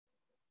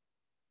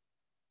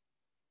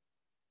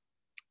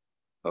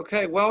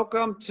Okay,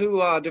 welcome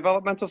to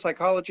Developmental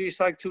Psychology,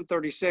 Psych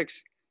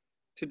 236.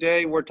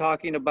 Today we're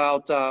talking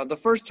about the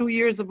first 2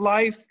 years of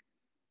life,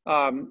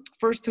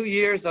 first 2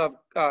 years of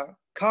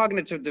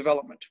cognitive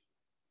development.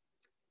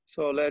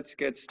 So let's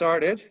get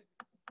started.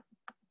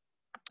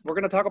 We're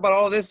going to talk about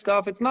all of this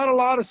stuff. It's not a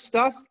lot of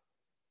stuff.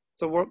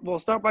 So we'll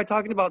start by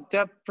talking about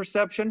depth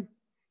perception,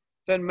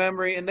 then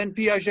memory, and then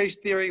Piaget's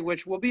theory,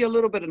 which will be a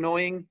little bit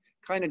annoying,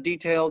 kind of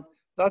detailed.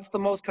 That's the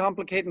most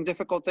complicated and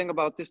difficult thing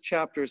about this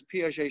chapter is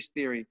Piaget's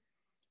theory.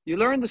 You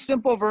learn the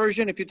simple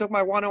version. If you took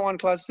my one-on-one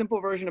class, simple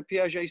version of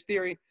Piaget's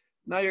theory,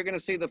 now you're going to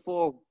see the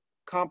full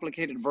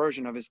complicated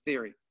version of his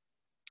theory.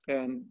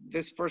 And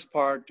this first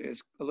part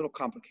is a little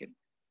complicated.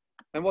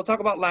 And we'll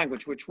talk about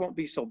language, which won't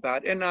be so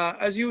bad. And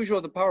as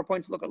usual, the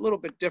PowerPoints look a little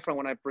bit different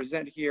when I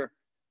present here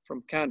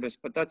from Canvas,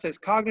 but that says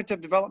cognitive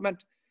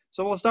development.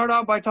 So we'll start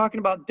out by talking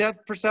about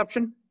depth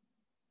perception.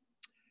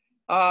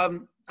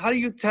 How do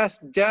you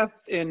test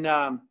depth in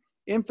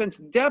infants?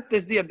 Depth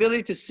is the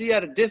ability to see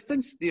at a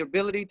distance, the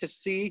ability to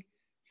see,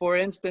 for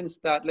instance,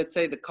 that let's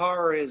say the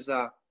car is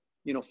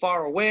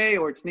far away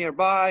or it's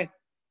nearby,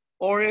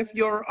 or if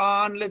you're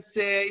on, let's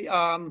say,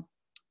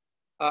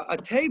 a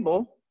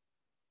table,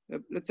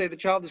 let's say the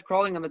child is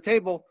crawling on the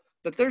table,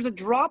 that there's a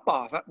drop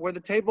off where the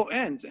table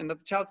ends and that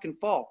the child can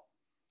fall.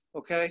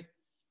 Okay.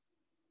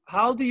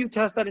 How do you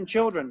test that in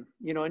children?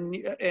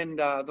 In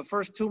the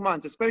first 2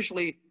 months,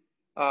 especially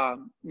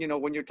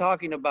when you're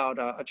talking about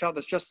a child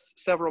that's just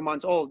several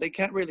months old, they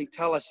can't really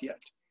tell us yet.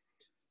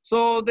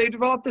 So they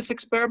developed this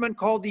experiment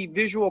called the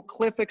visual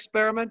cliff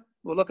experiment.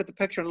 We'll look at the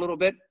picture in a little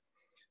bit.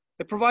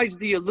 It provides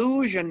the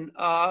illusion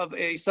of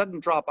a sudden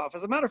drop off.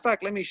 As a matter of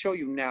fact, let me show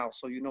you now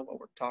so you know what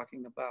we're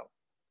talking about.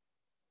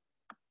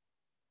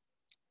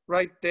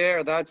 Right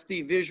there, that's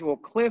the visual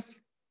cliff.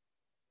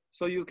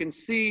 So you can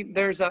see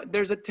there's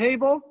a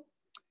table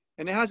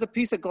and it has a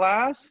piece of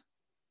glass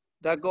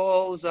that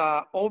goes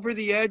over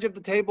the edge of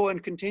the table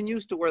and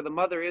continues to where the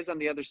mother is on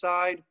the other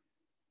side.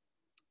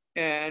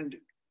 And,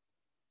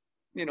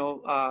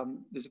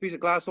 there's a piece of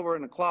glass over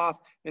in a cloth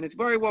and it's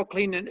very well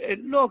cleaned. And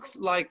it looks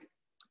like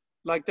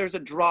there's a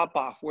drop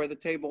off where the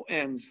table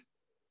ends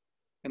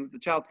and the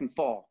child can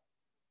fall.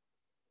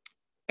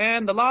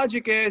 And the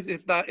logic is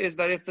that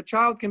if the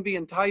child can be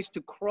enticed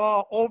to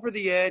crawl over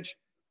the edge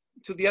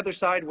to the other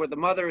side where the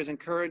mother is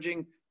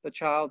encouraging the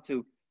child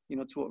to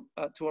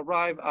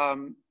arrive,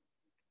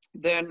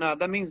 then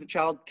that means the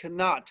child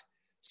cannot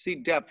see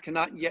depth,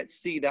 cannot yet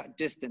see that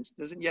distance,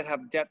 doesn't yet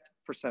have depth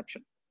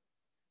perception.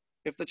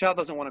 If the child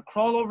doesn't want to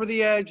crawl over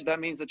the edge,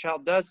 that means the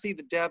child does see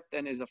the depth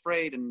and is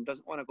afraid and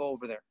doesn't want to go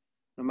over there,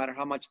 no matter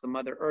how much the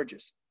mother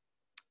urges.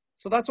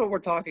 So that's what we're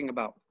talking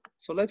about.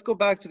 So let's go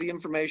back to the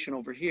information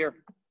over here.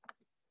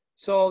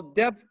 So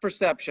depth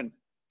perception,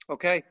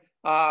 okay?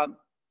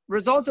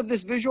 Results of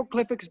this visual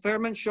cliff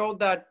experiment showed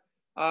that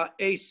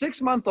a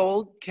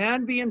 6-month-old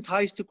can be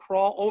enticed to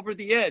crawl over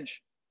the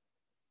edge.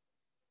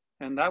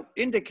 And that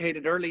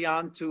indicated early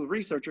on to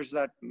researchers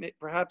that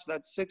perhaps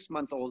that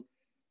 6-month-old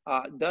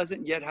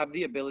doesn't yet have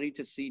the ability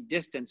to see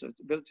distance, or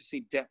the ability to see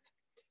depth.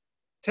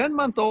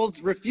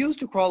 10-month-olds refuse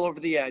to crawl over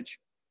the edge,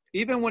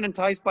 even when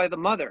enticed by the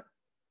mother.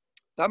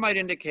 That might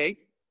indicate,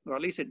 or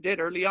at least it did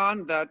early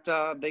on, that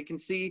they can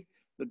see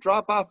the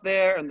drop off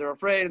there and they're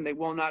afraid and they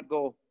will not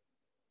go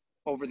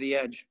over the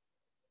edge.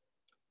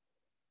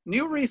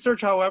 New research,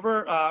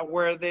 however,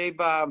 where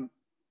they've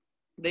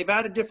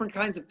added different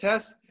kinds of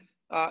tests,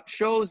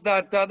 shows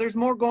that there's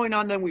more going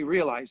on than we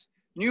realize.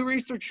 New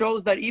research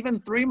shows that even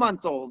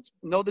 3-month-olds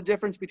know the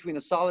difference between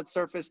a solid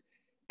surface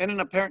and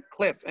an apparent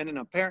cliff and an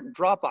apparent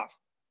drop-off.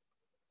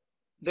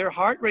 Their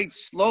heart rate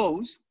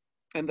slows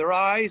and their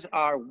eyes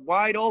are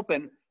wide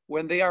open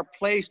when they are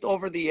placed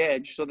over the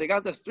edge. So they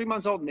got this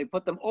 3-month-old and they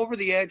put them over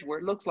the edge where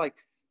it looks like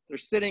they're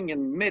sitting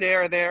in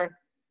midair there.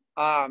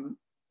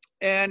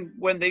 And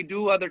when they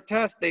do other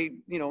tests, they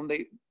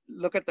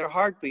look at their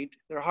heartbeat,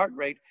 their heart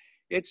rate,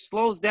 it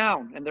slows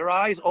down and their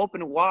eyes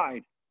open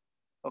wide,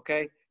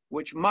 okay?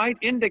 Which might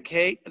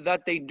indicate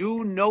that they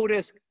do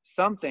notice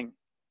something.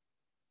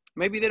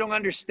 Maybe they don't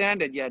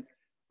understand it yet,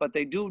 but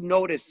they do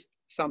notice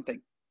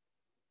something.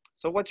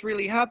 So what's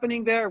really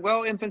happening there?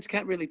 Well, infants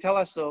can't really tell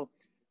us, so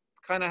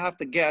kind of have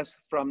to guess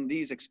from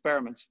these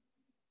experiments.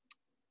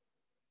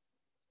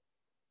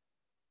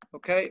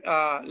 Okay,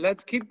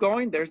 let's keep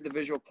going. There's the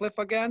visual cliff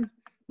again.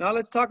 Now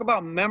let's talk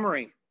about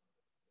memory.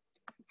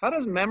 How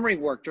does memory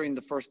work during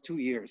the first 2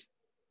 years?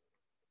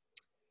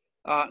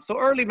 So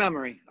early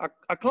memory.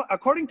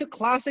 According to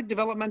classic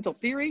developmental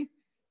theory,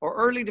 or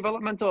early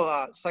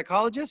developmental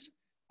psychologists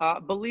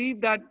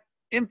believe that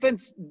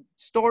infants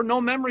store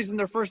no memories in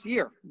their first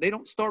year. They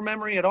don't store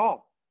memory at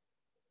all.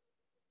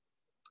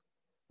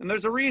 And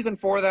there's a reason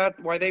for that,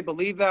 why they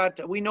believe that.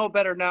 We know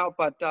better now,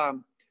 but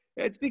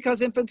it's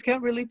because infants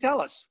can't really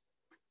tell us.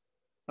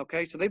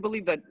 Okay, so they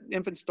believe that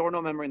infants store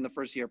no memory in the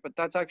first year, but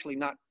that's actually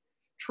not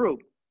true.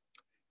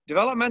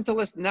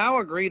 Developmentalists now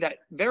agree that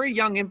very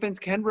young infants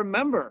can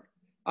remember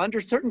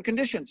under certain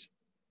conditions.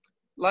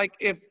 Like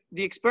if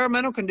the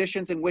experimental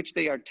conditions in which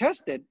they are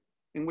tested,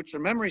 in which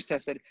their memory is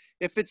tested,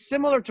 if it's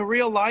similar to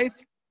real life,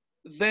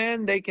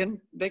 then they can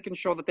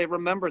show that they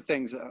remember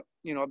things,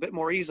 you know, a bit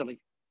more easily.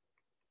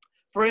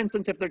 For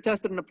instance, if they're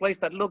tested in a place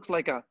that looks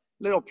like a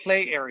little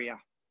play area,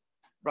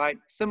 right,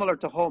 similar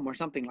to home or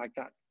something like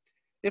that.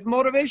 If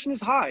motivation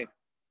is high,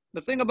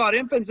 the thing about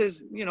infants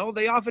is, you know,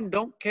 they often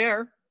don't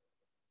care,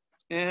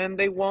 and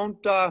they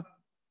won't,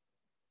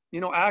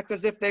 you know, act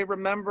as if they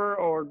remember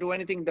or do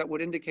anything that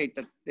would indicate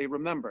that they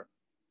remember.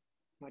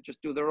 Might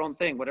just do their own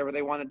thing, whatever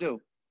they want to do.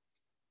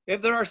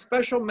 If there are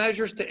special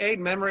measures to aid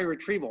memory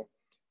retrieval,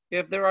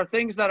 if there are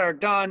things that are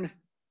done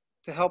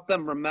to help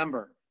them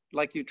remember,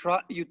 like you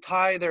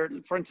tie their,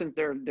 for instance,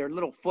 their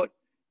little foot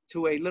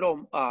to a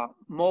little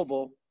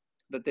mobile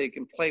that they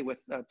can play with,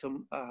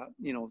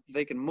 you know,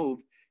 they can move.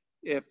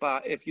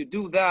 If you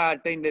do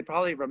that, then they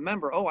probably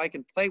remember, oh, I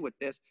can play with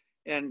this,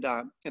 and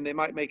they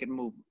might make it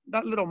move.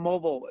 That little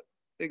mobile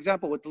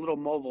example with the little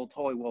mobile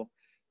toy will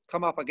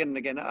come up again and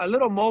again. A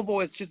little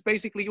mobile is just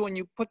basically when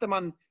you put them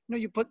on, you know,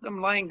 you put them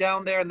lying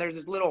down there, and there's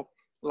this little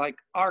like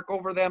arc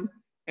over them,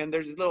 and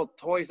there's these little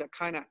toys that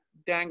kind of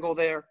dangle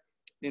there,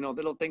 you know,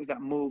 little things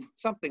that move,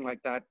 something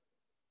like that.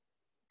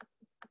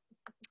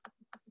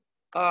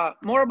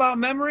 More about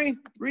memory.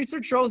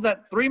 Research shows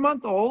that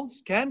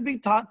 3-month-olds can be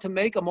taught to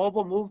make a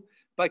mobile move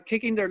by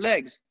kicking their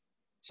legs.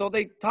 So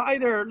they tie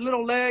their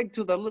little leg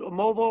to the little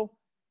mobile,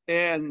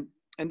 and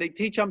they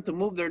teach them to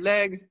move their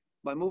leg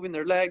by moving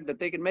their leg, that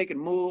they can make it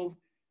move.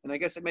 And I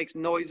guess it makes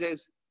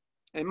noises.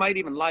 It might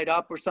even light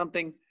up or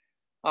something.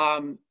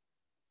 They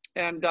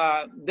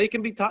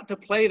can be taught to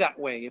play that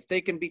way. If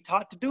they can be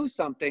taught to do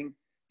something,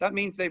 that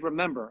means they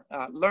remember.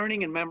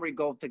 Learning and memory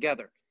go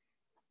together.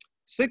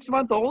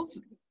 6-month-olds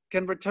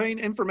can retain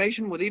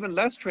information with even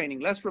less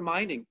training, less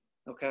reminding,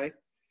 okay?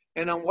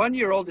 And a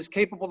 1-year-old is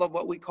capable of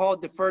what we call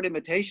deferred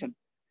imitation,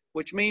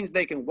 which means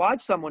they can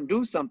watch someone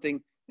do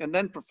something and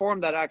then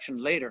perform that action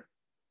later.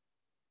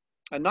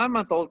 A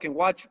 9-month-old can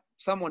watch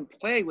someone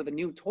play with a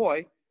new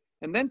toy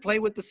and then play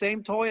with the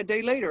same toy a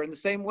day later in the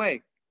same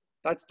way.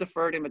 That's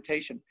deferred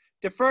imitation.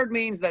 Deferred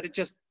means that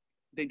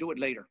they do it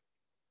later.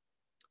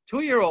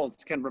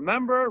 2-year-olds can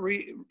remember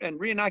and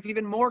reenact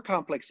even more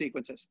complex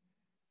sequences.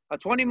 A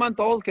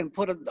 20-month-old can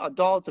put a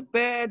doll to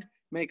bed,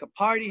 make a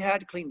party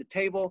hat, clean the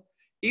table,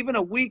 even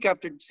a week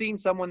after seeing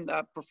someone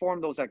perform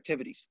those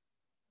activities.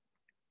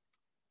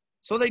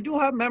 So they do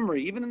have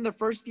memory, even in their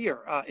first year,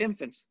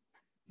 infants.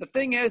 The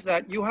thing is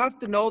that you have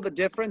to know the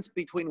difference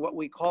between what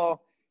we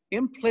call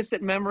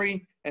implicit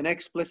memory and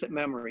explicit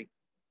memory.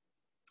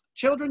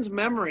 Children's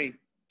memory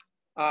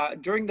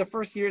during the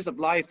first years of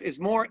life is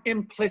more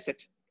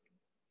implicit.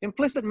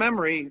 Implicit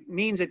memory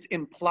means it's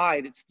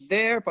implied. It's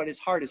there, but it's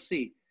hard to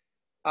see.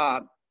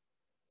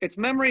 It's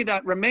memory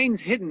that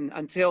remains hidden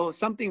until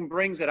something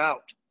brings it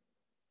out.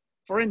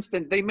 For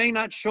instance, they may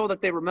not show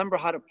that they remember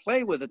how to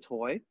play with a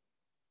toy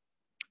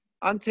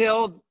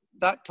until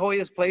that toy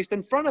is placed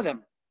in front of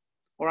them,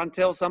 or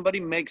until somebody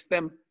makes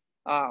them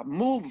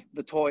move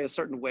the toy a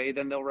certain way,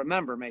 then they'll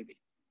remember maybe.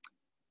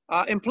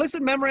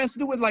 Implicit memory has to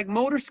do with like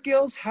motor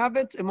skills,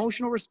 habits,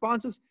 emotional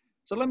responses.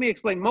 So let me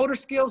explain. Motor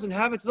skills and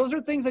habits, those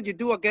are things that you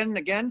do again and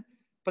again,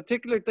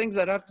 particular things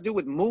that have to do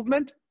with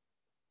movement.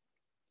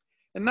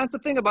 And that's the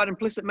thing about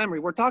implicit memory.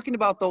 We're talking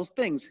about those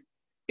things.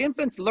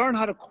 Infants learn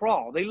how to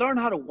crawl. They learn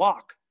how to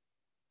walk.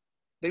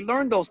 They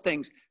learn those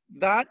things.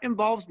 That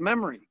involves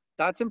memory.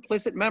 That's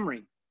implicit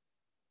memory.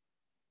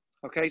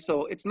 Okay,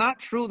 so it's not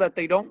true that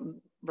they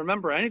don't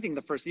remember anything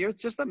the first year.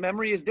 It's just that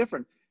memory is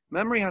different.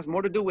 Memory has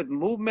more to do with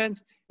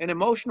movements and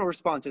emotional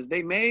responses.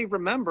 They may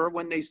remember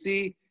when they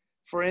see,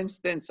 for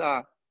instance,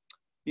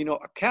 you know,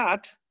 a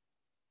cat,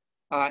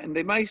 and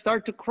they might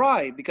start to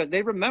cry because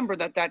they remember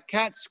that that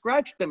cat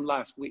scratched them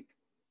last week,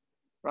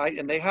 right?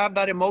 And they have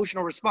that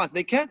emotional response.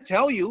 They can't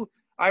tell you,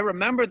 I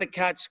remember the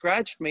cat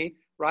scratched me,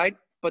 right?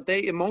 But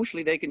they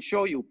emotionally, they can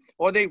show you,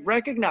 or they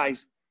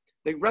recognize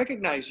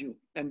you,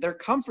 and they're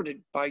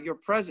comforted by your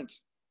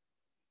presence.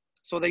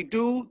 So they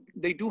do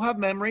have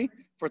memory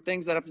for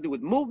things that have to do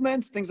with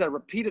movements, things that are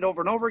repeated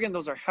over and over again.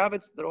 Those are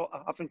habits that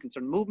often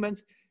concern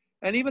movements,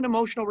 and even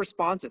emotional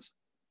responses,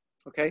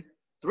 okay?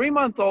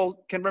 3-month-old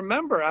can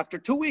remember after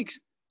 2 weeks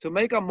to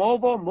make a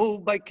mobile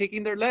move by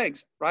kicking their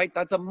legs, right?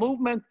 That's a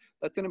movement,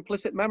 that's an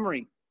implicit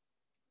memory.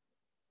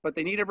 But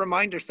they need a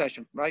reminder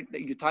session, right?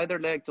 That you tie their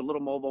leg to a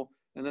little mobile,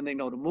 and then they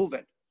know to move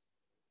it.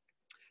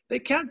 They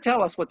can't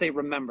tell us what they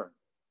remember,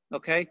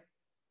 okay?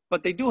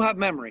 But they do have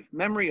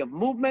memory of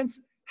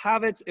movements,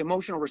 habits,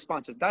 emotional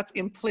responses. That's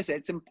implicit,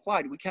 it's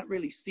implied. We can't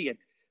really see it,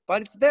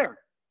 but it's there.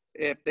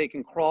 If they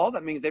can crawl,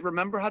 that means they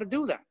remember how to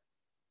do that.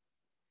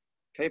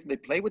 Okay, if they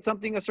play with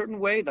something a certain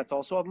way, that's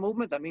also a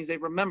movement, that means they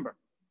remember.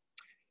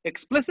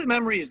 Explicit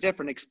memory is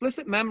different.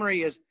 Explicit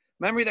memory is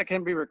memory that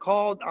can be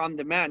recalled on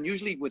demand,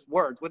 usually with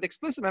words. With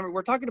explicit memory,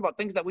 we're talking about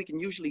things that we can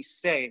usually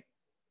say,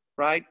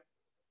 right?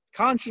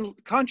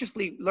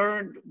 Consciously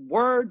learned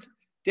words,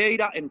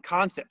 data, and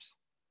concepts.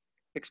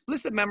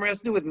 Explicit memory has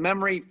to do with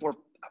memory for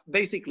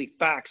basically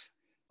facts,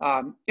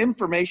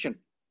 information,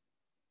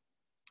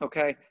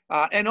 okay?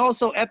 And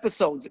also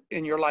episodes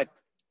in your life.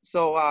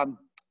 So,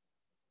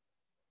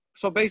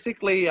 so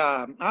basically,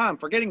 I'm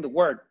forgetting the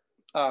word.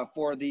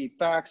 for the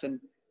facts and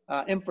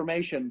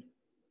information.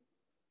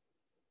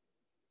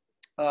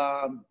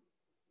 I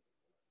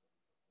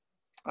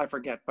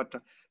forget,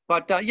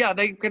 but yeah,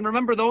 they can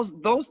remember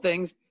those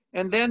things.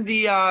 And then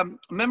the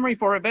memory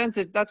for events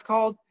that's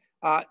called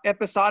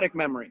episodic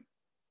memory,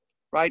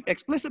 right?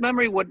 Explicit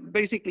memory would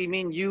basically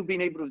mean you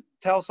being able to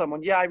tell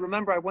someone, yeah, I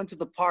remember I went to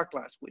the park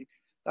last week.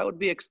 That would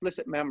be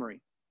explicit memory.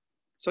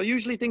 So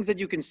usually things that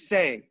you can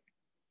say,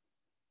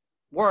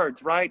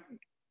 words, right?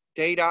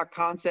 Data,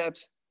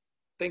 concepts,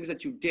 things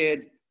that you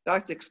did,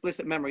 that's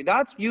explicit memory.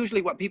 That's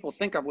usually what people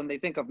think of when they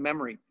think of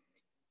memory.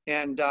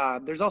 And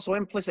there's also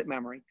implicit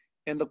memory.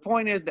 And the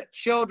point is that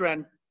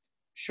children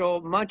show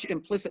much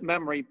implicit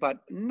memory, but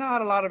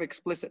not a lot of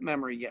explicit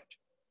memory yet,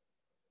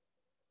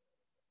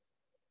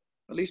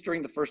 at least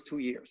during the first 2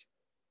 years.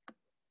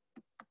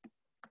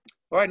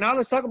 All right, now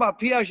let's talk about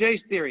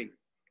Piaget's theory.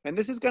 And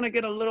this is going to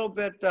get a little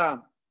bit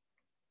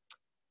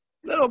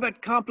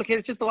complicated.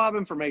 It's just a lot of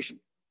information,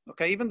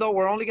 okay? Even though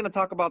we're only going to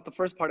talk about the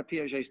first part of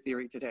Piaget's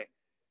theory today.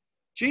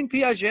 Jean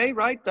Piaget,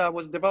 right,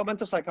 was a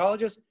developmental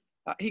psychologist.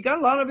 He got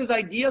a lot of his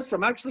ideas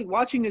from actually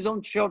watching his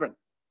own children,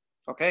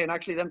 okay, and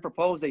actually then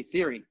proposed a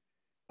theory.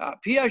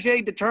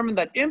 Piaget determined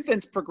that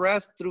infants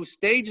progress through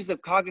stages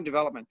of cognitive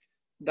development,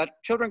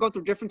 that children go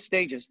through different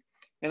stages.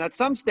 And at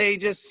some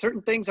stages,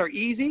 certain things are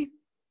easy,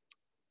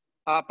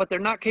 but they're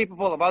not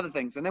capable of other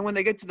things. And then when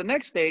they get to the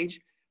next stage,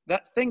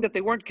 that thing that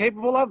they weren't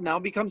capable of now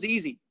becomes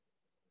easy,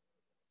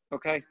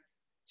 okay?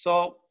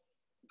 So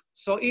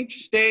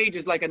each stage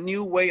is like a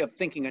new way of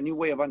thinking, a new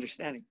way of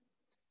understanding.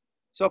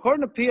 So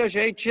according to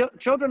Piaget,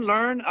 children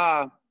learn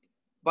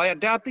by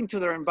adapting to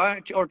their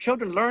environment, or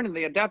children learn and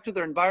they adapt to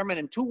their environment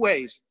in two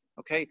ways,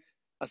 okay?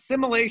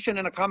 Assimilation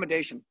and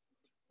accommodation.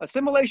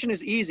 Assimilation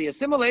is easy.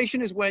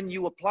 Assimilation is when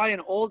you apply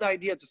an old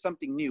idea to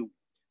something new.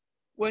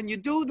 When you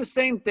do the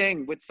same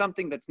thing with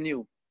something that's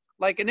new,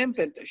 like an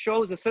infant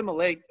shows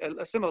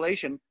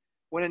assimilation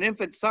when an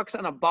infant sucks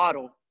on a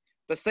bottle,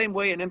 the same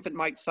way an infant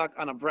might suck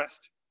on a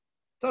breast.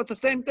 So it's the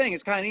same thing.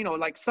 It's kind of,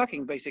 like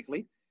sucking,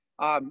 basically.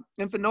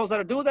 Infant knows how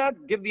to do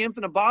that. Give the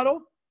infant a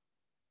bottle,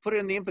 put it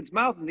in the infant's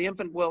mouth, and the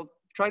infant will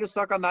try to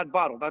suck on that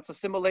bottle. That's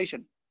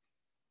assimilation.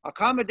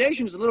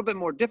 Accommodation is a little bit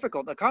more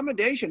difficult.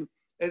 Accommodation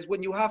is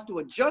when you have to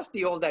adjust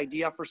the old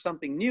idea for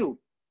something new.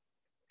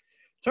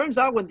 Turns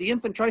out when the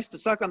infant tries to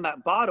suck on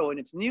that bottle and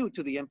it's new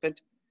to the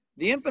infant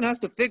has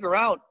to figure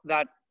out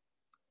that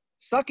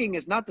sucking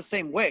is not the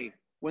same way.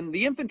 When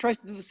the infant tries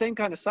to do the same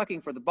kind of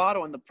sucking for the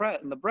bottle and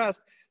the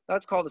breast,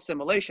 that's called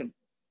assimilation.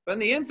 When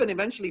the infant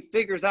eventually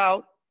figures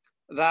out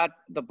that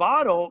the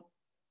bottle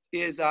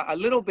is a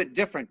little bit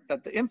different,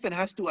 that the infant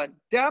has to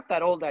adapt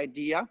that old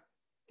idea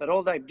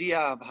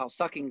of how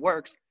sucking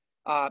works,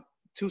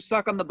 to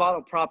suck on the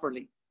bottle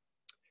properly.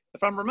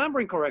 If I'm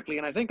remembering correctly,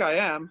 and I think I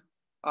am,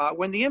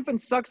 when the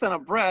infant sucks on a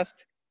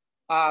breast,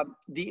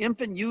 the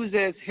infant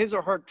uses his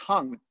or her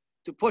tongue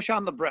to push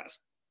on the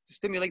breast to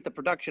stimulate the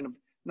production of,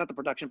 not the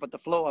production, but the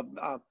flow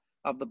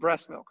of the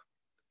breast milk.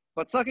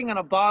 But sucking on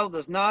a bottle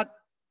does not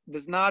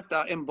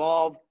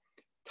involve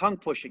tongue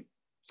pushing.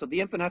 So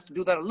the infant has to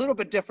do that a little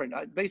bit different.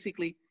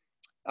 Basically,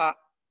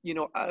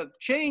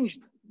 change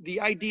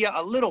the idea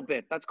a little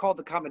bit. That's called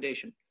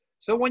accommodation.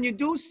 So when you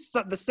do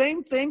the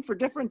same thing for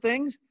different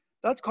things,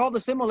 that's called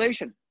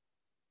assimilation.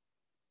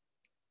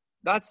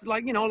 That's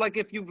like, like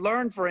if you've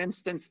learned, for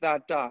instance,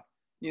 that, that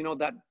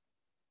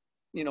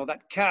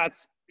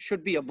cats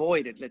should be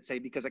avoided, let's say,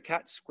 because a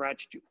cat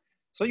scratched you.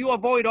 So you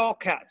avoid all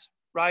cats,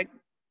 right?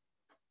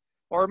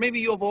 Or maybe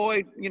you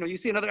avoid, you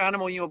see another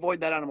animal and you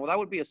avoid that animal. That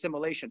would be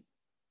assimilation.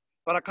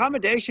 But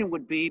accommodation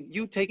would be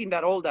you taking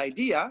that old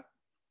idea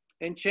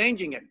and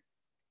changing it.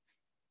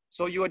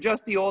 So you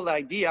adjust the old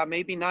idea,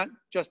 maybe not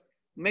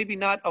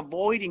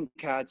avoiding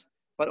cats,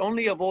 but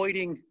only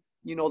avoiding,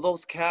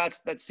 those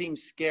cats that seem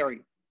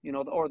scary,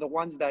 or the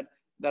ones that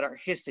are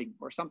hissing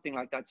or something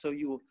like that. So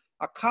you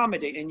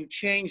accommodate and you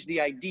change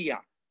the idea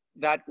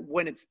that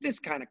when it's this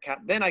kind of cat,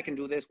 then I can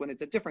do this. When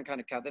it's a different kind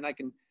of cat, then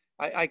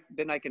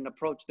I can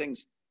approach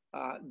things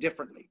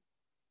differently.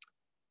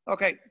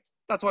 Okay,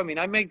 that's what I mean.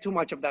 I made too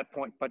much of that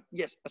point, but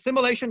yes,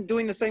 assimilation,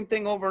 doing the same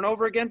thing over and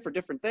over again for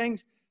different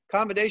things.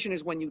 Accommodation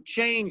is when you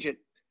change it,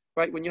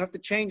 right? When you have to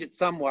change it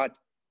somewhat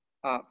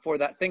for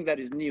that thing that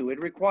is new.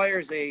 It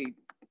requires a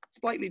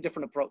slightly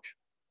different approach.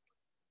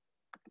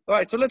 All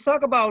right, so let's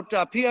talk about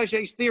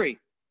Piaget's theory.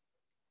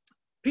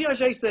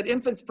 Piaget said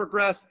infants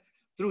progress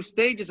through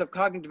stages of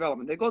cognitive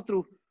development. They go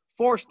through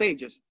 4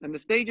 stages, and the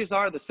stages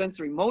are the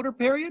sensory motor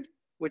period,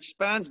 which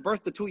spans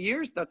birth to 2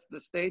 years. That's the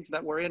stage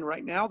that we're in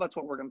right now. That's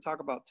what we're going to talk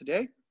about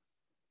today.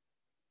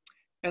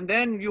 And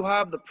then you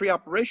have the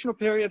pre-operational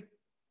period,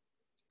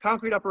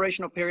 concrete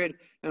operational period,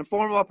 and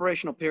formal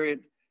operational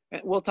period.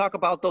 And we'll talk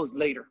about those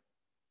later.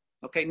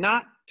 Okay,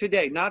 not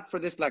today, not for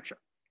this lecture.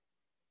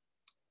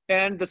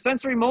 And the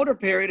sensory motor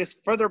period is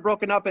further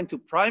broken up into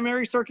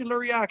primary circular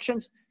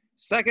reactions,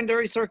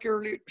 secondary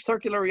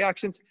circular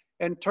reactions,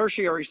 and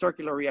tertiary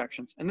circular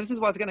reactions. And this is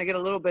what's going to get a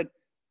little bit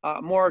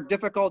more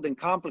difficult and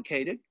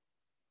complicated,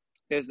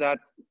 is that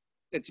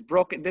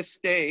this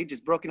stage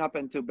is broken up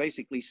into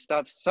basically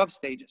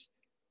sub-stages.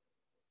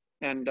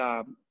 And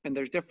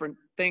there's different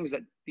things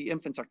that the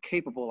infants are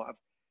capable of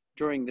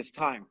during this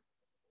time.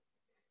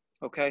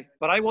 Okay,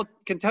 but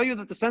can tell you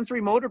that the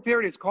sensory motor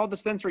period is called the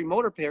sensory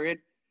motor period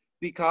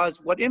because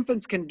what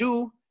infants can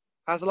do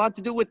has a lot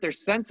to do with their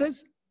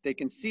senses. They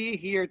can see,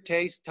 hear,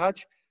 taste,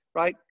 touch,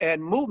 right?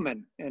 And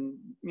movement, and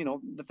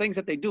the things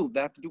that they do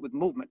that have to do with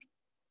movement.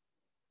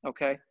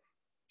 Okay,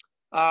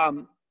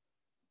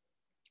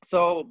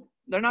 so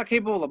they're not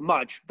capable of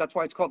much. That's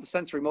why it's called the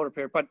sensory motor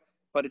period,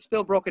 but it's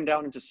still broken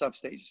down into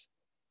substages.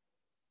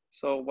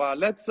 So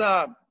let's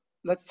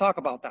talk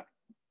about that.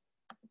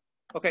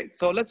 Okay,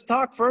 so let's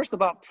talk first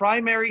about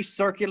primary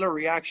circular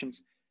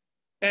reactions.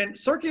 And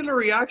circular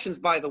reactions,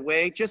 by the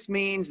way, just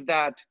means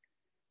that,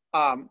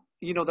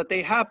 that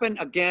they happen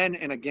again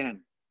and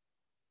again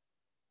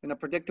in a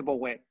predictable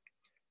way.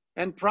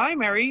 And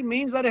primary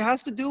means that it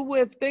has to do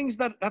with things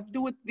that have to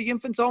do with the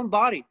infant's own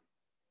body.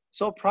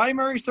 So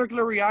primary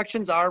circular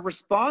reactions are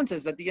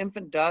responses that the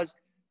infant does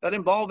that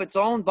involve its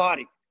own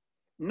body,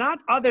 not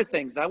other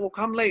things that will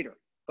come later,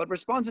 but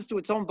responses to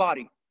its own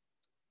body.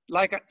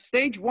 Like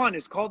stage 1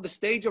 is called the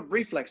stage of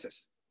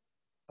reflexes,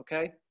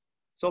 okay?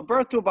 So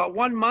birth to about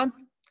 1 month,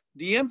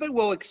 the infant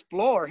will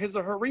explore his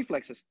or her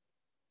reflexes.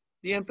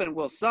 The infant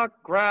will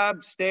suck,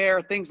 grab,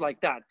 stare, things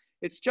like that.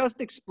 It's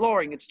just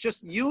exploring. It's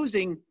just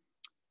using,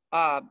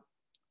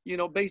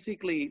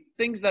 basically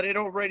things that it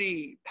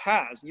already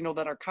has,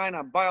 that are kind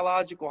of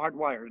biological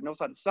hardwired. It knows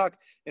how to suck.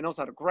 It knows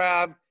how to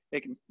grab.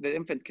 The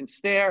infant can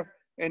stare,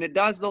 and it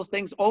does those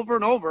things over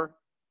and over,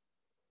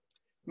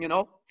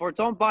 for its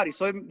own body.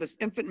 So this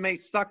infant may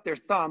suck their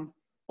thumb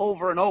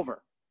over and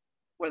over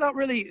without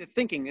really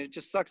thinking. It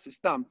just sucks his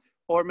thumb,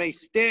 or may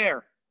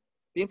stare.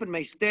 The infant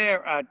may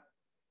stare at,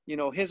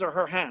 his or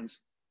her hands.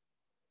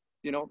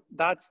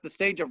 That's the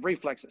stage of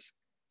reflexes.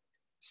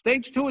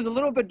 Stage 2 is a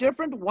little bit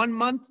different, 1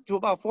 month to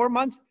about 4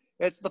 months.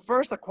 It's the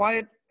first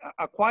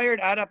acquired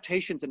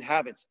adaptations and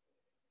habits.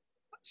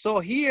 So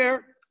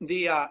here,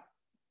 the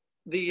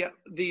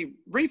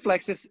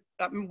reflexes,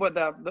 what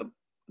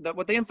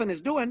the infant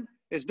is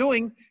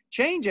doing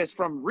changes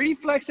from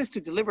reflexes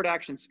to delivered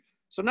actions.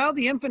 So now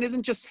the infant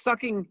isn't just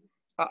sucking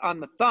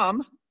on the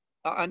thumb,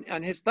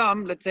 on his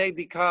thumb, let's say,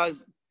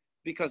 because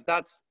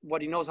that's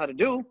what he knows how to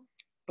do.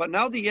 But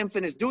now the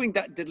infant is doing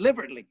that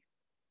deliberately.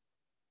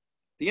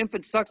 The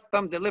infant sucks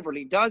thumb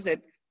deliberately, does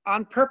it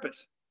on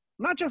purpose,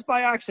 not just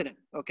by accident,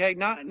 okay?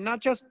 Not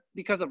just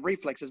because of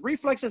reflexes.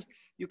 Reflexes,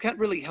 you can't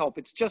really help.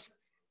 It's just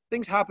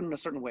things happen in a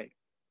certain way.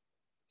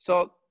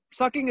 So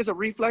sucking is a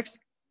reflex.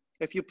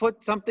 If you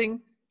put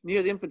something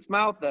near the infant's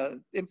mouth, the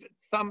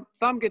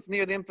thumb gets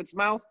near the infant's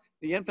mouth,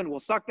 the infant will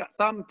suck that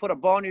thumb, put a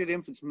ball near the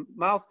infant's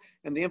mouth,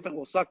 and the infant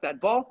will suck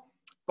that ball.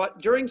 But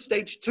during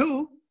stage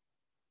 2,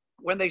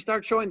 when they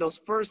start showing those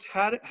first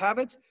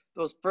habits,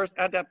 those first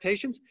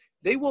adaptations,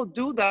 they will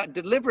do that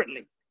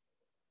deliberately.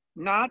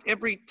 Not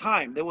every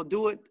time. They will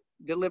do it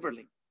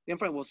deliberately. The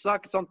infant will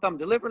suck its own thumb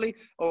deliberately,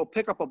 or will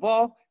pick up a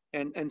ball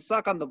and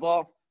suck on the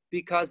ball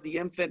because the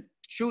infant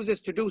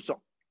chooses to do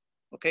so.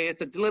 Okay,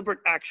 it's a deliberate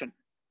action.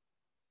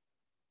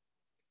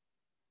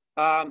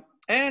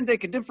 And they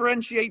can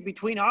differentiate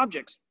between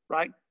objects,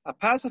 right? A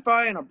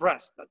pacifier and a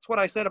breast. That's what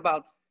I said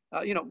about,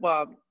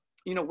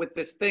 with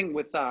this thing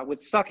with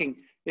sucking,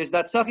 is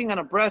that sucking on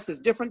a breast is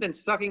different than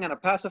sucking on a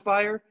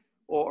pacifier,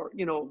 or,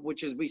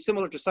 which is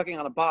similar to sucking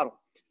on a bottle.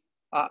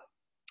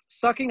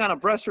 Sucking on a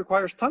breast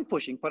requires tongue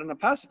pushing, but in a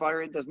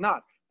pacifier, it does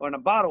not. Or in a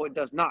bottle, it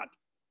does not.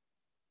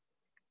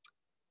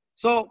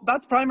 So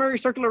that's primary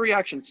circular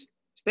reactions.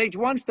 Stage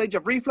 1, stage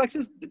of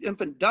reflexes. The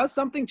infant does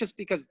something just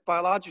because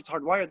biology is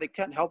hardwired. They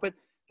can't help it.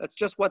 That's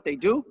just what they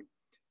do.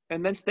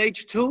 And then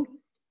stage 2,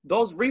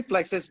 those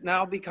reflexes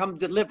now become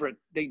deliberate.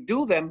 They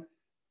do them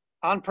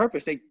on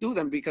purpose. They do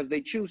them because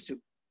they choose to.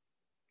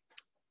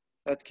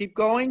 Let's keep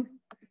going.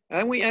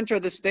 And we enter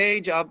the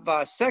stage of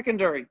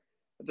secondary,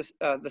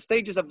 the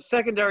stages of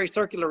secondary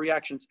circular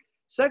reactions.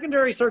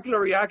 Secondary circular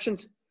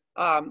reactions,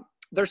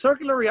 they're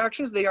circular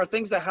reactions. They are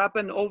things that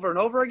happen over and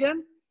over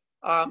again,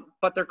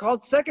 but they're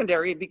called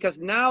secondary because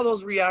now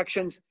those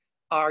reactions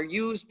are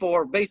used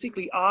for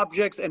basically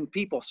objects and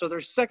people. So they're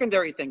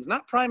secondary things,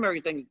 not primary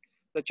things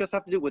that just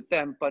have to do with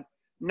them, but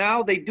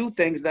now they do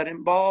things that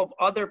involve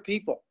other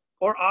people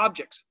or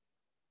objects.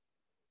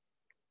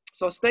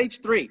 So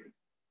stage 3,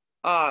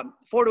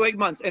 4 to 8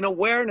 months, an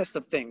awareness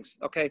of things,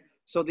 okay?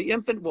 So the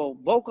infant will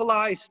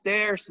vocalize,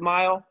 stare,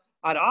 smile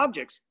at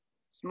objects,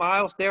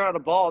 smile, stare at a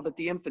ball that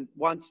the infant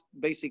wants,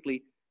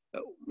 basically,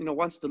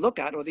 wants to look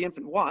at, or the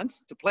infant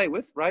wants to play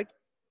with, right?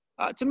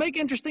 To make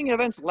interesting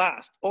events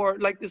last. Or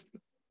like this,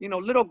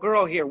 little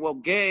girl here will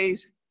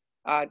gaze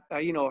at,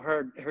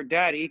 her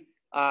daddy,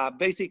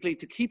 basically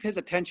to keep his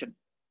attention.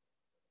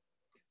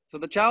 So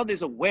the child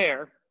is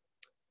aware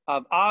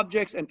of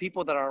objects and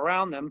people that are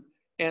around them,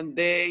 and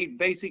they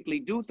basically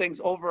do things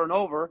over and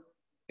over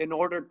in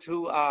order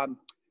to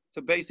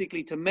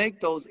basically to make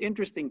those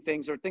interesting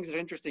things, or things that are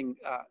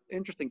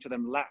interesting to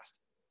them, last.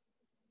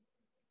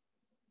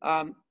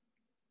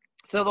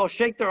 So they'll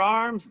shake their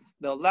arms,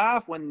 they'll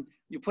laugh when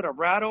you put a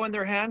rattle in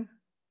their hand,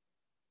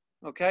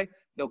 okay?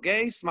 They'll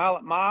gaze, smile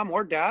at mom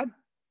or dad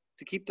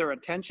to keep their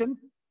attention.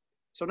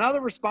 So now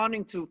they're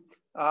responding to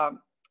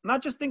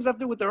not just things that have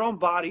to do with their own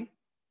body,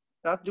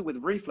 that have to do with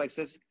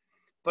reflexes,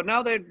 but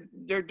now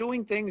they're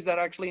doing things that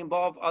actually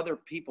involve other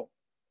people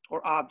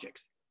or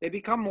objects. They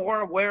become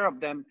more aware of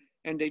them,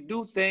 and they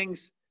do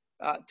things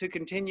to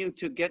continue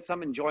to get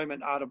some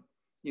enjoyment out of,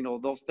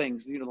 those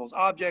things, those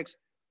objects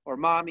or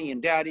mommy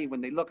and daddy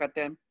when they look at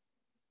them.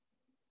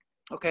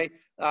 Okay,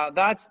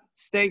 that's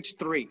stage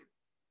 3.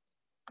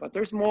 But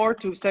there's more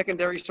to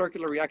secondary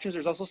circular reactions.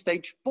 There's also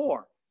stage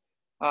 4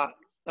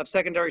 of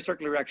secondary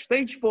circular reaction.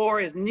 Stage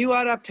 4 is new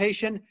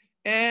adaptation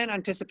and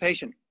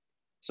anticipation.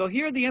 So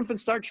here the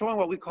infants start showing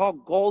what we call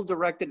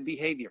goal-directed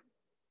behavior,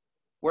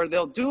 where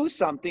they'll do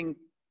something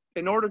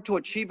in order to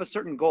achieve a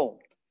certain goal.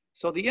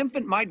 So the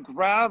infant might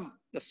grab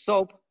the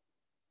soap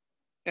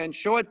and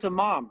show it to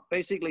mom,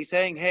 basically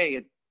saying, hey,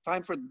 it's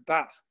time for the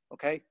bath,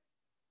 okay?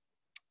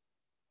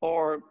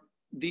 Or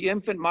the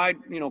infant might,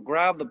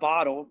 grab the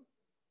bottle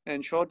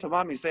and show it to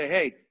mom and say,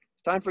 hey,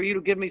 it's time for you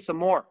to give me some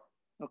more,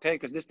 okay?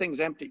 Because this thing's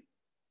empty.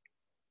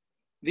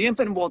 The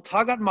infant will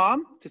tug at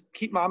mom to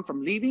keep mom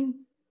from leaving.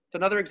 It's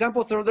another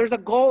example. So there's a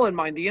goal in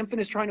mind. The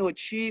infant is trying to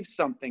achieve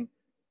something,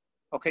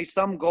 okay,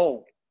 some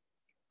goal.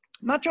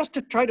 Not just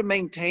to try to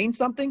maintain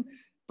something,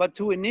 but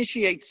to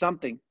initiate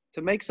something,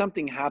 to make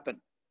something happen.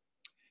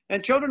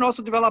 And children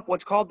also develop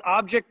what's called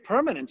object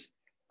permanence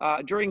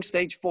during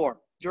stage 4,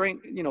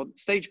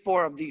 stage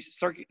 4 of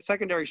these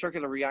secondary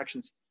circular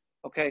reactions,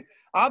 okay?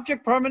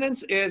 Object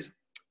permanence is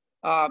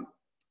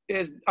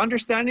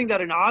understanding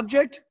that an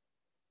object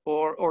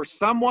or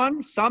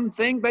someone,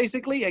 something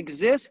basically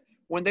exists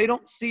when they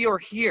don't see or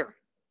hear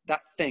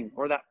that thing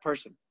or that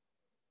person.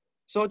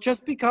 So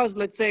just because,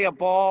 let's say, a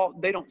ball,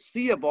 they don't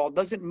see a ball,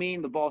 doesn't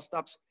mean the ball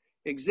stops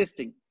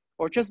existing.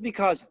 Or just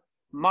because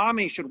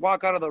mommy should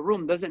walk out of the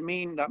room doesn't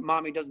mean that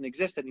mommy doesn't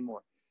exist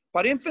anymore.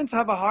 But infants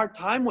have a hard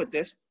time with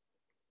this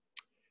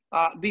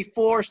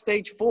before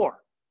stage 4,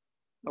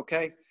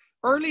 okay?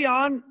 Early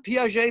on,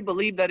 Piaget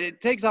believed that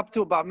it takes up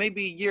to about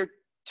maybe year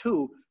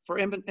 2 for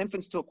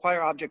infants to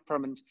acquire object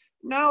permanence.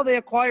 Now they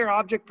acquire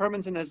object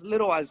permanence in as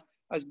little as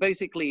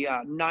basically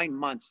 9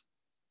 months.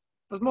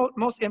 But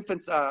most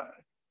infants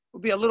will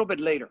be a little bit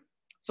later.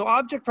 So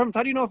object permanence,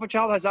 how do you know if a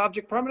child has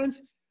object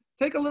permanence?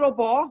 Take a little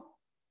ball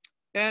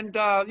and,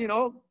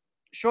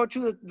 show it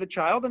to the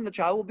child, and the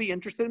child will be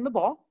interested in the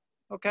ball,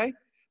 okay?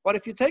 But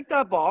if you take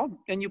that ball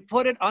and you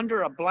put it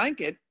under a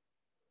blanket,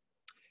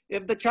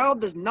 if the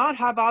child does not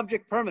have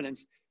object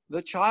permanence,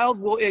 the child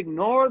will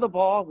ignore the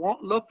ball,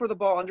 won't look for the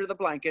ball under the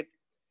blanket.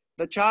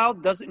 The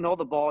child doesn't know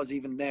the ball is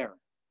even there.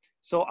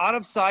 So out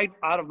of sight,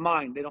 out of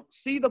mind. They don't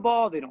see the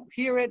ball, they don't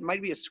hear it. It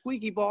might be a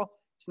squeaky ball.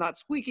 It's not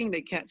squeaking,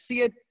 they can't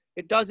see it.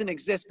 It doesn't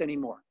exist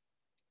anymore.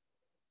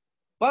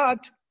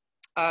 But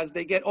as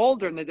they get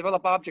older and they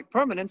develop object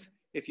permanence,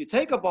 if you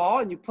take a ball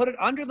and you put it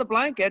under the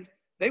blanket,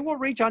 they will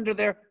reach under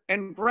there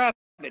and grab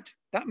it.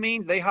 That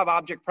means they have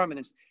object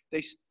permanence.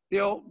 They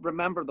still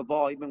remember the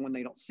ball even when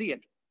they don't see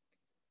it.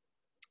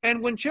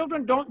 And when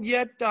children don't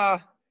yet,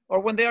 or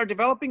when they are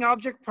developing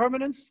object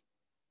permanence,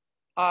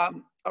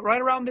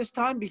 right around this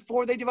time,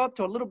 before they develop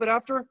to a little bit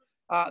after,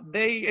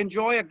 they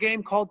enjoy a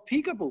game called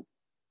peekaboo,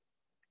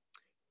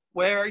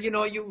 where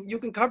you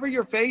can cover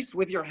your face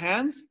with your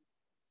hands,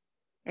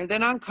 and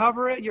then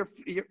uncover it.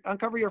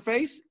 Uncover your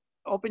face,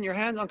 open your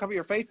hands, uncover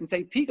your face, and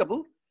say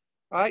peekaboo,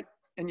 right?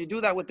 And you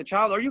do that with the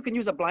child, or you can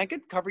use a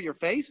blanket, cover your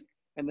face,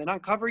 and then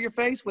uncover your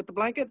face with the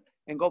blanket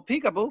and go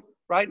peekaboo,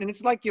 right? And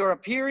it's like you're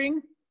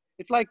appearing.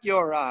 It's like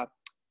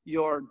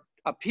you're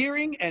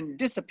appearing and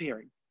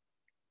disappearing.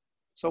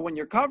 So when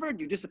you're covered,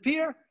 you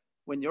disappear.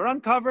 When you're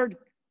uncovered,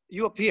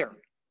 you appear.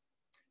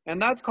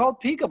 And that's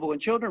called peekaboo.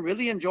 And children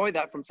really enjoy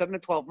that from 7 to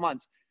 12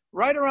 months,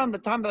 right around the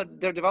time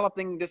that they're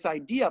developing this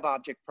idea of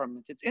object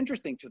permanence. It's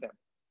interesting to them.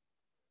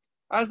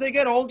 As they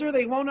get older,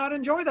 they will not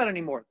enjoy that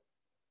anymore.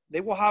 They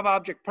will have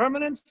object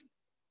permanence.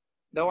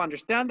 They'll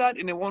understand that,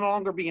 and it will no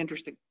longer be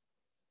interesting.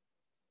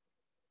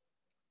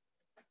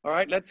 All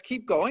right, let's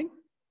keep going.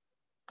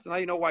 So now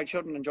you know why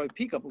children enjoy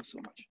peekaboo so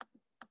much.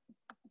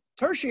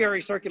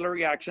 Tertiary circular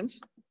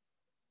reactions,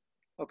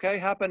 okay,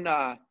 happen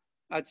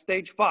at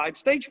stage 5.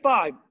 Stage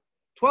 5,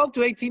 12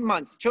 to 18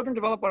 months, children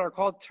develop what are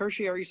called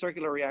tertiary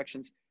circular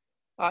reactions.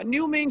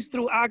 New means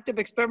through active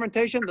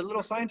experimentation, the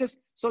little scientists.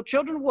 So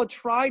children will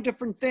try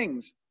different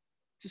things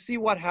to see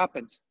what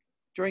happens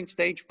during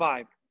stage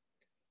 5.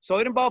 So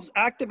it involves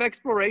active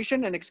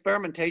exploration and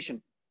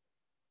experimentation.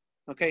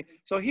 Okay,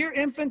 so here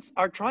infants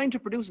are trying to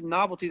produce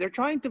novelty. They're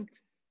trying to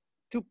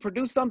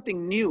produce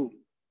something new,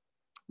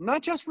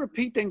 not just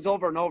repeat things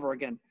over and over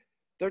again.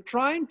 They're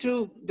trying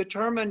to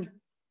determine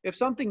if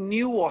something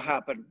new will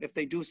happen if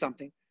they do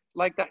something.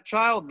 Like that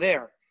child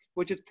there,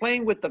 which is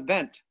playing with the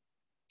vent.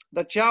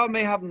 The child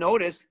may have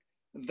noticed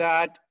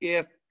that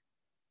if,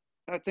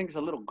 I think it's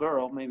a little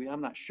girl, maybe,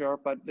 I'm not sure,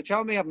 but the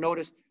child may have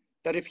noticed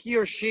that if he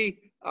or she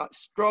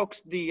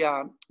strokes the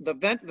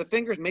vent, the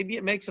fingers, maybe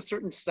it makes a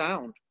certain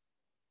sound,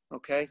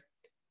 okay?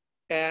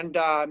 And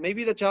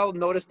maybe the child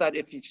noticed that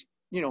if you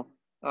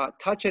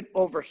touch it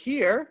over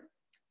here,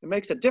 it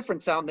makes a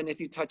different sound than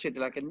if you touch it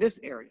like in this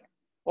area.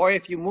 Or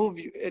if you move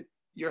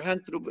your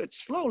hand through it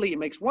slowly, it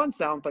makes one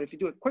sound, but if you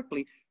do it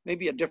quickly,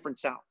 maybe a different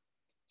sound.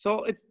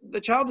 So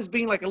the child is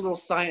being like a little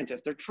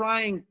scientist. They're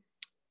trying,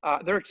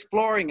 they're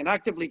exploring and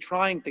actively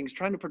trying things,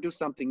 trying to produce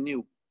something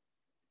new.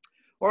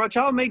 Or a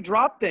child may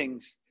drop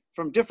things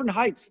from different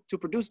heights to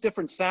produce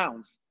different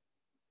sounds.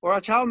 Or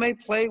a child may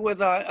play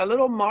with a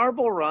little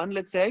marble run,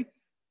 let's say.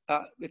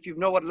 If you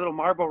know what a little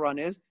marble run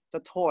is, it's a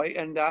toy,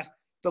 and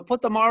they'll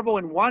put the marble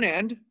in one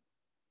end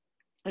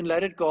and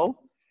let it go.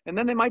 And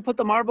then they might put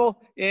the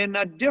marble in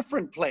a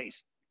different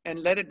place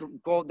and let it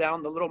go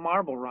down the little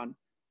marble run.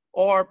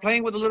 Or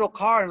playing with a little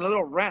car and a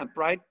little ramp,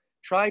 right?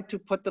 Try to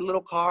put the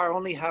little car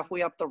only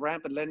halfway up the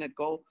ramp and letting it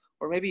go,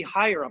 or maybe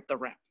higher up the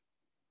ramp.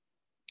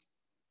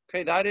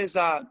 Okay, that is,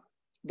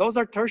 those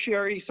are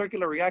tertiary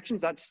circular reactions.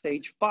 That's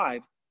stage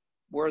 5,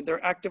 where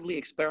they're actively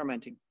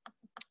experimenting.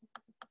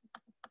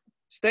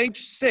 Stage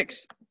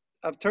 6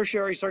 of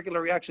tertiary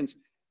circular reactions.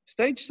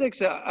 Stage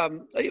 6,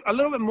 a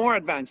little bit more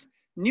advanced.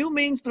 New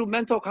means through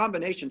mental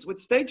combinations. With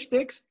stage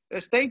 6,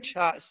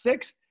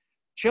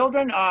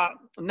 children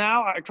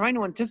now are trying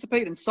to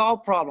anticipate and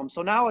solve problems.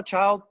 So now a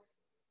child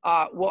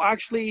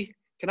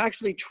can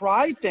actually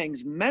try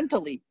things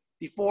mentally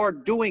before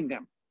doing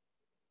them.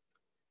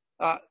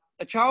 A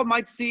child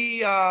might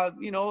see,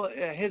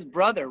 his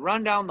brother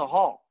run down the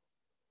hall,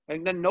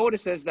 and then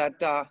notices that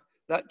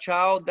that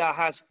child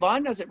has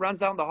fun as it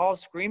runs down the hall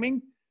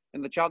screaming,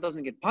 and the child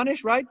doesn't get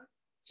punished, right?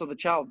 So the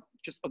child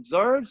just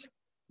observes,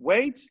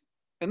 waits,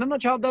 and then the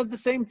child does the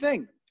same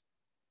thing.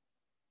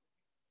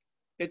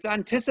 It's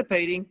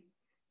anticipating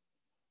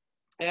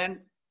and,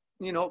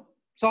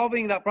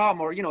 solving that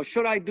problem, or,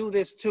 should I do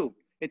this too?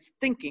 It's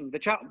thinking.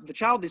 The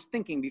child is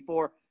thinking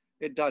before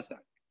it does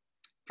that.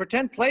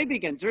 Pretend play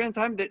begins. During the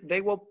time that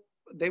they will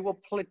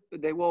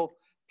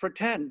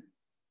pretend,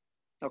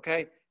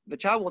 okay? The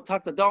child will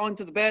tuck the doll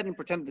into the bed and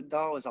pretend the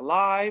doll is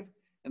alive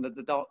and that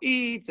the doll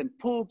eats and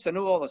poops and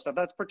all that stuff.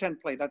 That's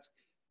pretend play. That's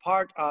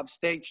part of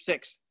stage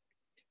 6.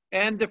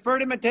 And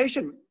deferred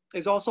imitation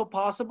is also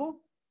possible,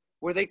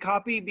 where they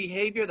copy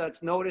behavior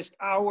that's noticed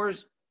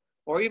hours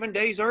or even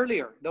days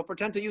earlier. They'll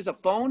pretend to use a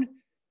phone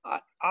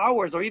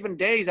hours or even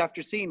days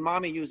after seeing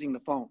mommy using the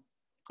phone.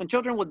 And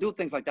children will do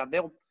things like that.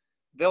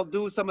 They'll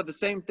do some of the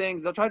same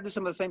things. They'll try to do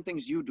some of the same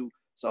things you do.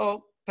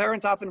 So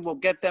parents often will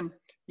get them,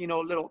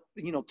 little,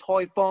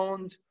 toy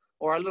phones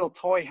or a little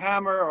toy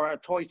hammer or a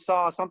toy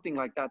saw, something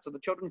like that. So the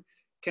children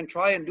can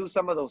try and do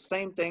some of those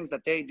same things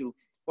that they do,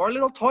 or a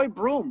little toy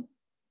broom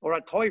or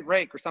a toy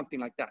rake or something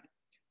like that,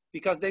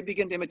 because they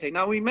begin to imitate.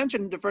 Now, we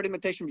mentioned deferred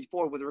imitation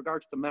before with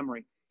regards to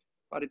memory,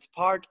 but it's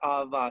part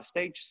of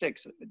stage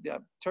 6,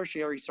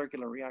 tertiary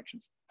circular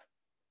reactions.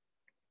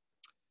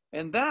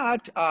 And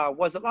that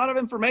was a lot of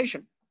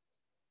information.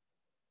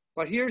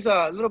 But here's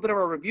a little bit of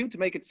a review to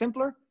make it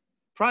simpler.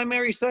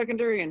 Primary,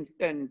 secondary,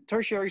 and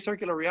tertiary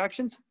circular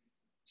reactions.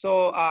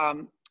 So,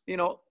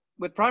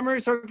 with primary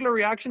circular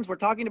reactions, we're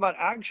talking about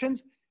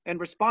actions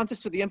and responses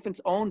to the infant's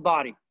own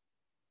body.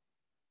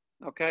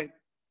 Okay.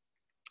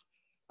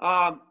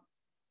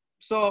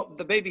 So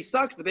the baby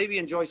sucks, the baby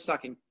enjoys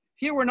sucking.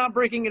 Here we're not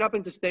breaking it up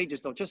into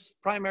stages though,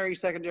 just primary,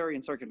 secondary,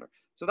 and circular.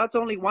 So that's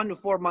only 1 to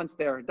 4 months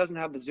there. It doesn't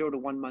have the 0 to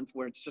 1 month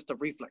where it's just a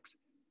reflex.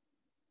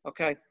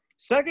 Okay.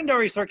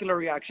 Secondary circular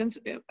reactions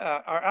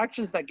are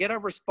actions that get a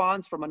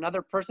response from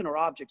another person or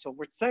object. So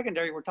with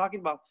secondary, we're talking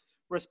about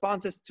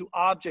responses to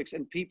objects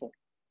and people.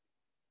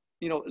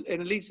 And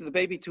it leads to the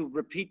baby to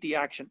repeat the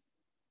action.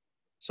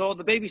 So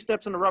the baby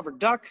steps on a rubber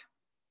duck,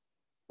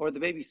 or the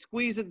baby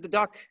squeezes the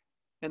duck,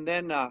 and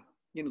then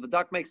the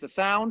duck makes a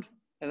sound,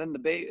 and then the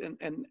baby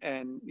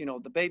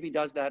the baby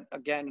does that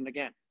again and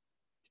again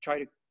to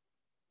try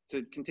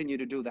to continue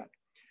to do that.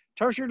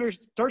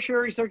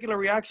 Tertiary circular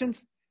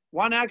reactions.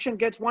 One action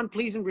gets one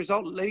pleasing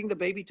result, leading the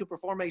baby to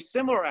perform a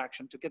similar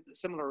action to get the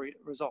similar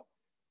result.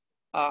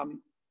 Wait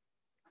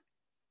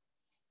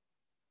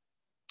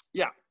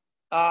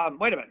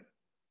a minute.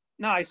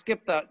 No, I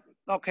skipped that.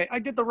 Okay, I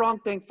did the wrong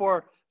thing.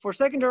 For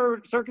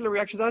secondary circular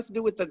reactions, that has to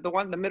do with the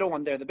middle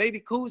one there. The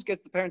baby coos,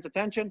 gets the parent's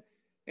attention,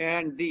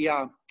 and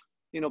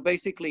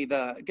basically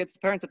gets the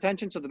parent's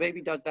attention, so the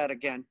baby does that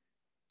again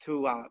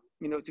to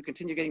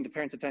continue getting the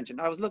parent's attention.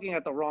 I was looking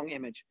at the wrong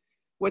image.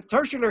 With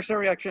tertiary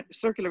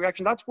circular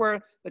reaction, that's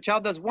where the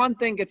child does one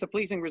thing, gets a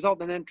pleasing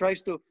result, and then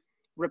tries to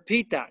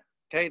repeat that.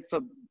 Okay,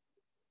 so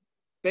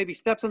baby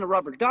steps on the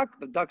rubber duck,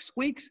 the duck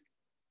squeaks.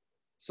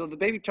 So the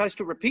baby tries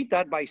to repeat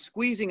that by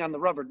squeezing on the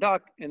rubber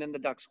duck, and then the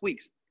duck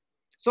squeaks.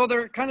 So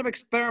they're kind of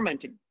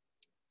experimenting,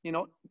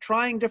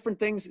 trying different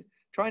things,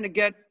 trying to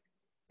get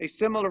a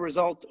similar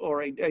result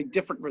or a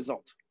different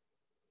result,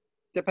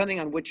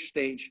 depending on which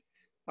stage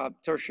of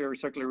tertiary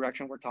circular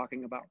reaction we're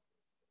talking about.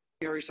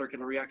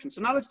 Circular reaction. So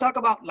now let's talk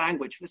about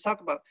language.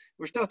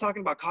 We're still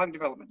talking about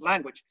cognitive development,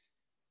 language.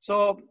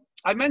 So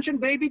I mentioned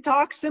baby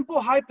talk,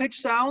 simple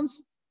high-pitched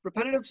sounds,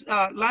 repetitive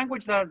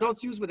language that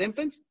adults use with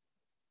infants.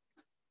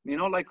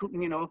 Like,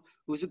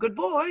 who's a good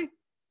boy?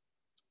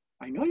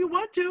 I know you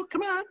want to,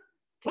 come on,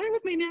 play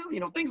with me now.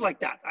 Things like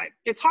that.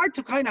 It's hard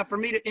to for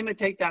me to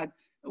imitate that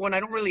when I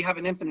don't really have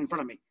an infant in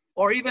front of me,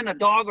 or even a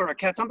dog or a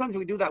cat. Sometimes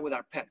we do that with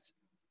our pets.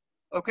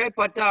 Okay,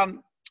 but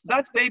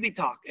that's baby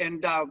talk.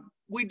 And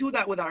we do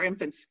that with our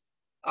infants,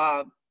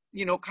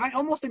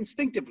 almost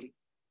instinctively.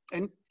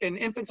 And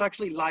infants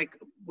actually like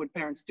when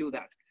parents do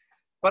that.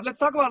 But let's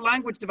talk about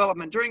language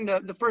development during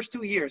the first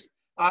 2 years.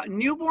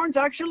 Newborns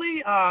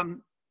actually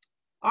aren't,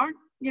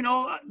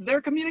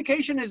 their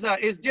communication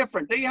is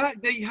different. They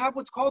have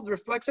what's called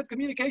reflexive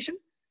communication.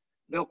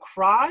 They'll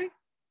cry,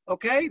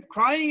 okay?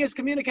 Crying is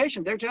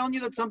communication. They're telling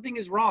you that something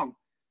is wrong.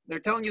 They're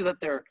telling you that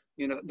they're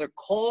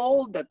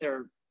cold, that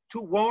they're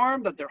too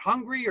warm, that they're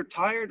hungry or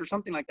tired or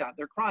something like that.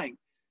 They're crying.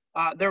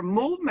 Their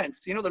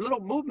movements, their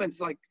little movements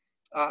like,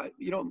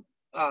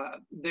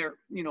 they're,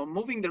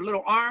 moving their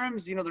little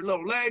arms, their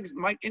little legs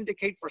might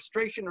indicate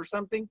frustration or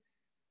something.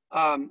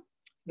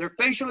 Their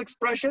facial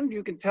expression,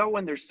 you can tell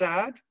when they're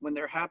sad, when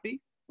they're happy,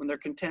 when they're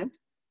content,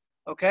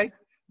 okay?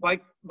 By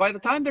the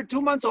time they're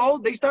 2 months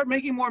old, they start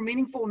making more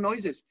meaningful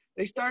noises.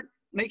 They start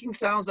making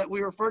sounds that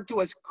we refer to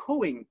as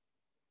cooing.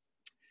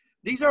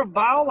 These are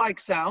vowel-like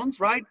sounds,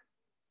 right?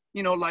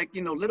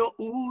 Little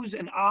oohs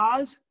and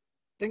ahs,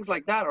 things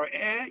like that, or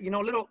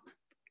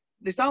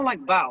they sound like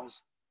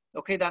vowels,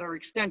 okay, that are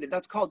extended.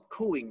 That's called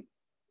cooing,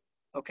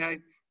 okay?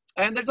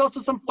 And there's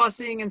also some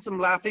fussing and some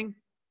laughing,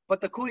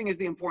 but the cooing is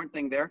the important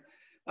thing there.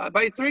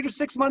 By 3 to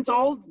 6 months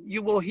old,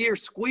 you will hear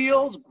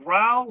squeals,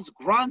 growls,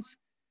 grunts,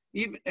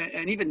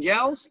 and even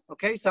yells,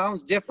 okay?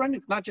 Sounds different.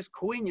 It's not just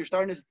cooing. You're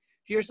starting to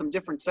hear some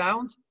different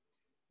sounds.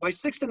 By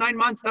 6 to 9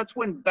 months, that's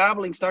when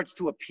babbling starts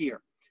to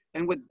appear.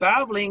 And with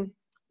babbling,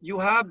 you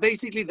have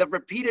basically the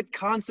repeated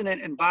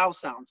consonant and vowel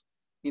sounds,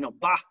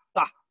 ba,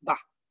 ba, ba,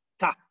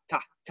 ta,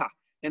 ta, ta.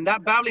 And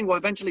that babbling will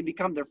eventually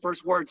become their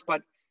first words.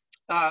 But,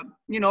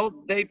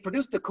 they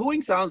produce the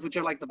cooing sounds, which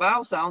are like the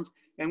vowel sounds.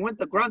 And with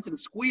the grunts and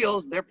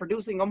squeals, they're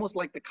producing almost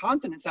like the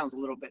consonant sounds a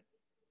little bit.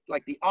 It's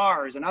like the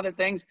R's and other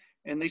things.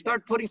 And they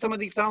start putting some of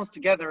these sounds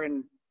together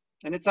and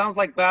it sounds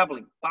like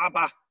babbling, ba,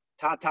 ba,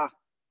 ta, ta,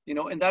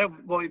 and that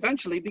will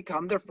eventually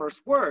become their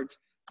first words.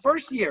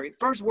 First year,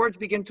 first words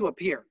begin to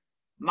appear.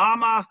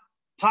 Mama,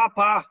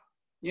 papa,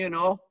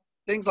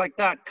 things like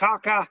that.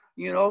 Kaka,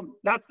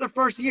 that's the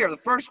first year, the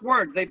first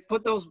words. They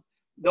put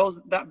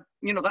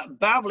that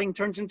babbling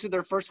turns into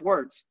their first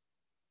words.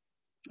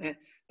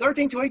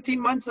 13 to 18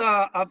 months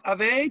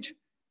of age,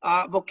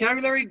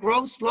 vocabulary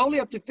grows slowly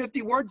up to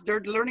 50 words.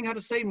 They're learning how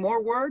to say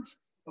more words,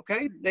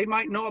 okay? They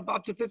might know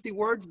up to 50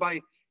 words by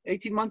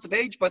 18 months of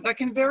age, but that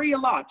can vary a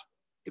lot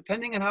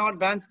depending on how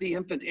advanced the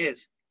infant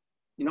is.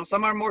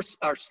 Some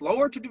are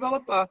slower to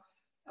develop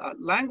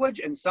language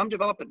and some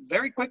develop it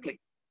very quickly,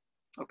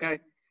 okay?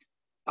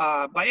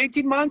 By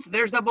 18 months,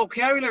 there's the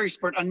vocabulary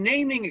spurt, a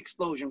naming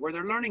explosion where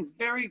they're learning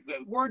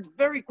words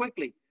very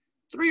quickly.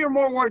 3 or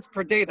more words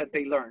per day that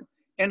they learn.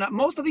 And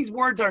most of these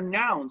words are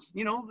nouns.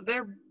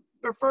 They're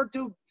referred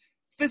to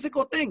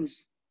physical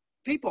things,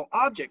 people,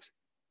 objects.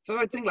 So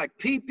I think like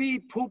pee-pee,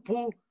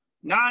 poo-poo,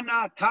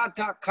 na-na,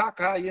 ta-ta,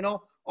 kaka,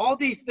 all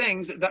these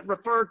things that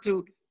refer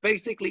to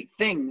basically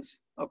things,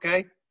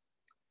 okay?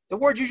 The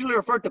words usually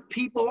refer to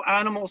people,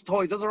 animals,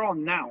 toys. Those are all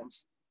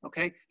nouns,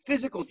 okay?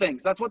 Physical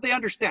things, that's what they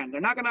understand.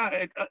 They're not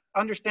gonna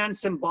understand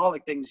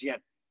symbolic things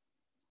yet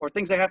or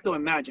things they have to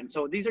imagine.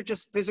 So these are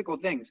just physical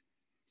things.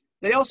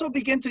 They also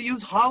begin to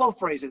use hollow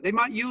phrases. They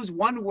might use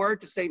one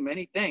word to say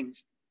many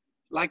things.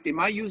 Like they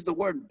might use the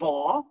word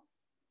ball,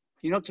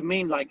 to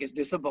mean like, is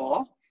this a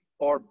ball?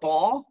 Or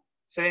ball,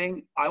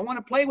 saying, I want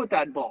to play with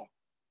that ball.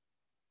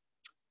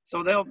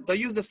 So they'll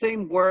use the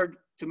same word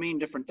to mean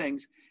different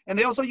things. And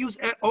they also use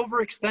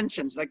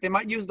overextensions. Like they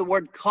might use the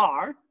word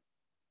car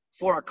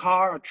for a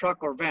car, a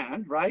truck, or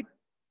van, right?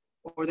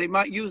 Or they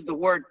might use the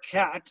word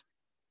cat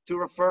to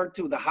refer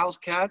to the house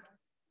cat,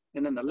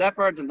 and then the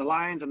leopards and the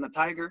lions and the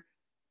tiger.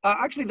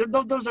 Actually,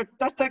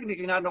 that's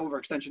technically not an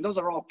overextension. Those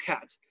are all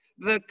cats.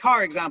 The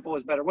car example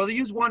is better. Well, they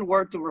use one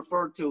word to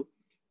refer to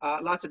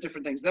lots of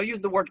different things. They'll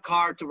use the word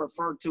car to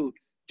refer to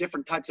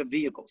different types of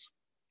vehicles.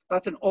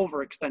 That's an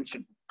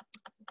overextension.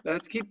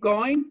 Let's keep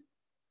going.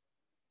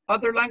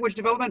 Other language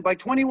development. By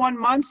 21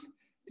 months,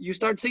 you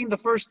start seeing the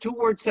first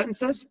 2-word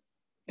sentences,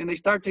 and they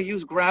start to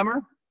use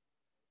grammar.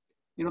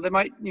 They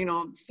might,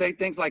 say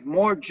things like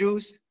more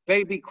juice,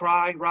 baby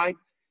cry, right?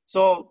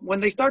 So when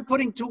they start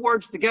putting 2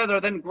 words together,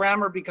 then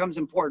grammar becomes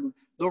important.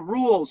 The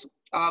rules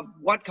of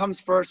what comes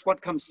first,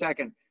 what comes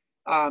second.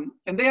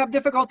 And they have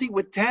difficulty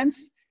with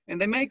tense,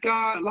 and they make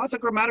lots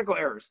of grammatical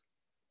errors.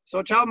 So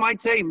a child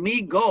might say,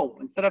 me go,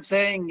 instead of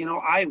saying,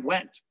 I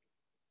went.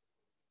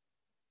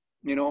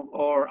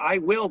 Or I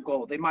will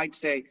go. They might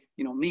say,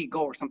 me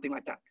go, or something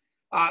like that.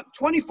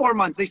 24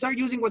 months, they start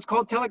using what's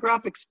called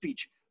telegraphic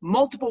speech,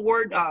 multiple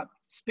word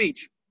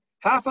speech.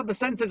 Half of the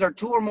sentences are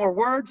 2 or more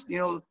words.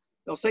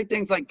 They'll say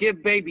things like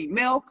give baby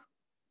milk,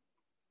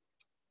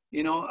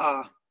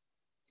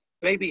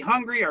 baby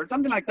hungry, or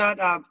something like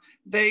that.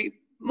 They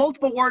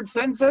multiple word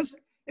sentences.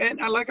 And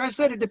like I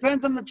said, it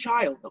depends on the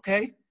child,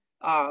 okay?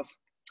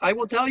 I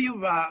will tell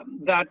you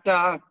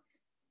that,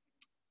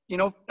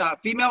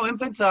 female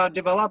infants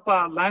develop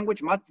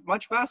language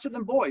much faster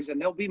than boys,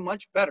 and they'll be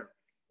much better.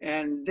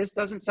 And this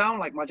doesn't sound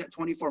like much at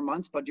 24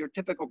 months, but your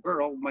typical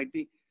girl might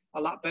be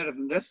a lot better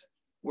than this,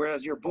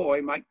 whereas your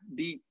boy might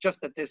be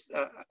just at this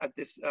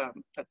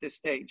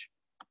stage.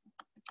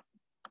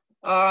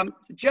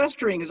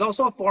 Gesturing is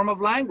also a form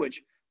of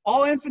language.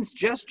 All infants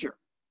gesture.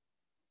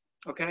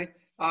 Okay.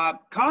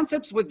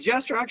 Concepts with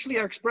gesture actually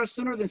are expressed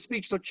sooner than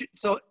speech.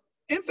 So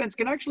infants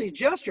can actually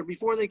gesture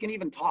before they can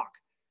even talk.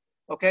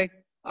 Okay.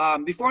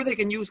 Before they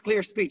can use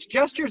clear speech.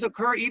 Gestures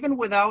occur even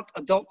without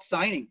adult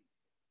signing.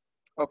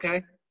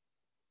 Okay.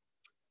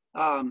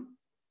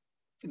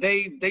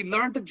 They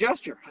learn to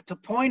gesture, to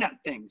point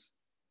at things,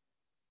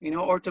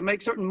 or to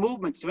make certain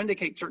movements to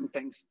indicate certain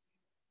things.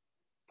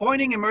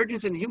 Pointing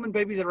emerges in human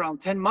babies at around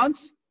 10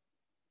 months.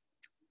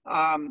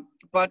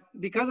 But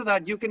because of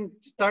that, you can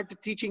start to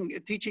teaching,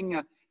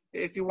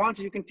 if you want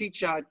to, you can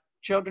teach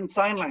children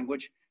sign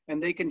language,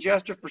 and they can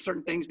gesture for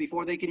certain things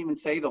before they can even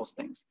say those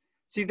things.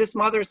 See, this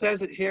mother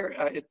says it here.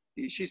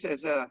 She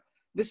says,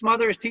 this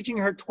mother is teaching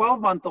her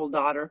 12-month-old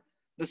daughter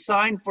the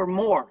sign for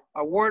more,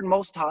 a word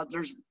most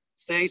toddlers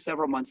say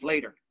several months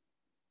later.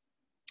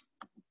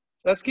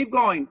 Let's keep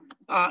going.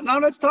 Now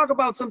let's talk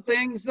about some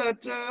things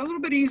that are a little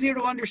bit easier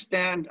to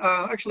understand.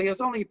 Actually, it's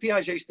only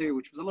Piaget's theory,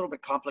 which was a little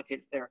bit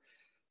complicated there.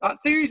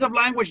 Theories of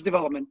language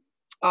development.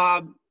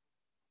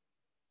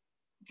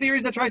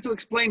 Theories that try to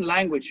explain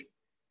language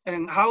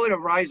and how it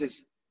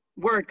arises,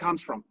 where it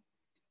comes from.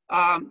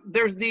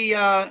 There's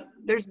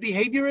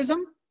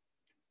behaviorism,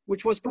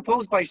 which was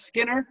proposed by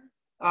Skinner.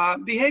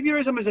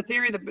 Behaviorism is a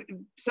theory that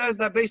says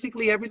that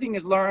basically everything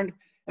is learned,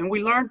 and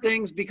we learn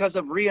things because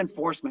of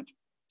reinforcement.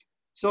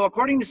 So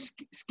according to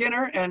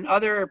Skinner and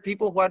other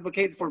people who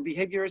advocate for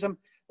behaviorism,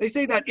 they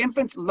say that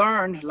infants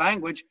learn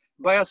language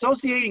by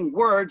associating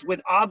words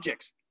with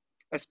objects,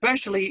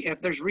 especially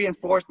if there's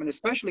reinforcement,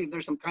 especially if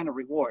there's some kind of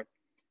reward.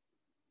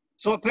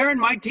 So a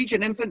parent might teach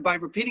an infant by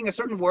repeating a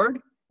certain word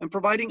and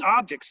providing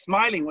objects,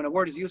 smiling when a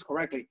word is used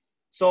correctly.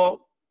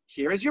 So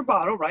here is your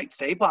bottle, right?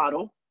 Say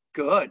bottle,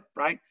 good,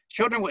 right?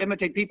 Children will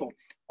imitate people.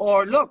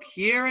 Or look,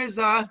 here's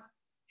a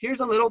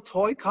little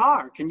toy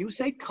car. Can you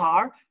say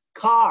car?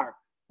 Car.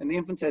 And the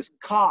infant says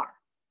car.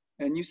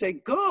 And you say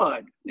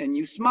good, and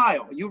you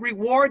smile. You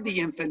reward the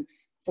infant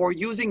for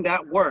using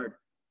that word.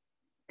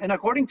 And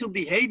according to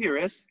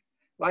behaviorists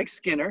like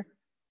Skinner,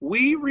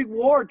 we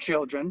reward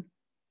children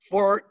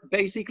for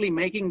basically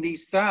making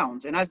these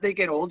sounds. And as they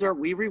get older,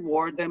 we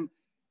reward them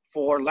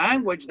for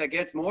language that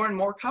gets more and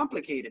more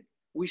complicated.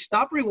 We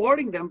stop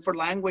rewarding them for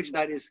language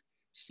that is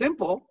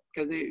simple,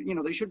 because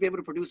they should be able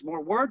to produce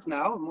more words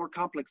now, more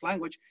complex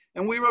language,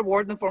 and we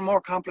reward them for more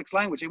complex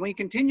language. And we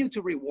continue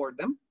to reward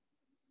them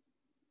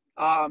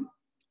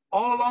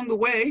all along the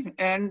way,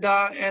 and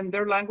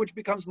their language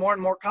becomes more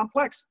and more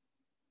complex.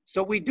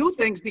 So we do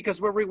things because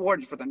we're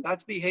rewarded for them.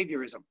 That's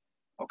behaviorism,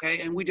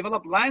 okay? And we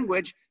develop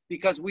language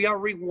because we are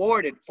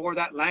rewarded for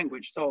that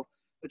language. So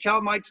the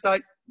child might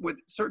start with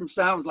certain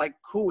sounds like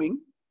cooing,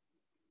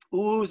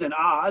 oohs and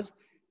ahs,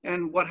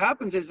 and what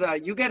happens is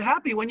you get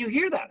happy when you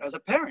hear that as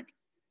a parent,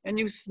 and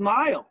you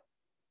smile,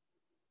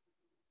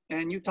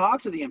 and you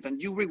talk to the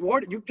infant.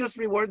 You just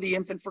reward the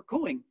infant for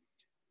cooing.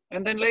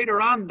 And then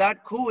later on,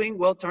 that cooing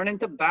will turn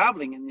into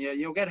babbling, and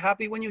you'll get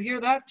happy when you hear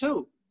that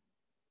too.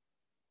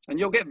 And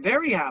you'll get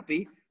very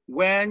happy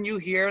when you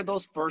hear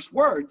those first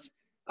words.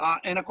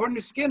 And according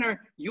to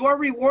Skinner, you are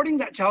rewarding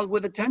that child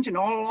with attention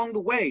all along the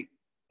way.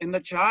 And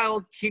the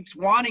child keeps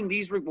wanting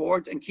these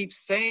rewards and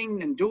keeps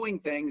saying and doing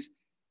things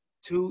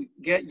to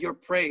get your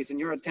praise and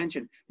your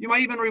attention. You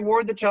might even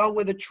reward the child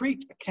with a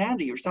treat, a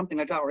candy or something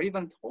like that, or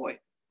even a toy.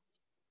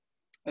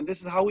 And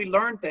this is how we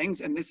learn things,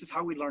 and this is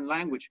how we learn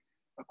language,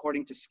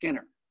 according to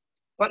Skinner.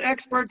 But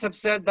experts have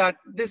said that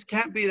this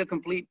can't be the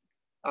complete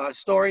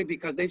story,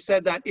 because they've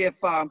said that if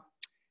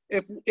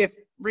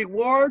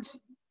rewards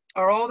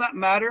are all that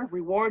matter,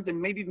 rewards and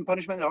maybe even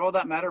punishment are all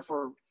that matter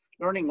for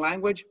learning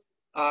language,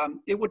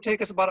 it would take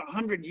us about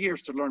 100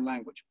 years to learn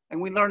language, and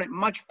we learn it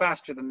much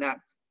faster than that.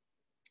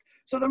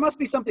 So there must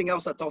be something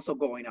else that's also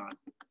going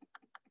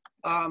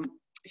on.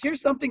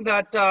 Here's something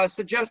that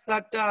suggests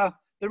that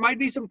there might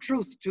be some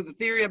truth to the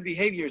theory of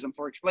behaviorism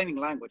for explaining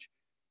language.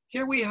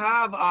 Here we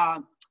have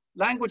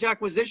language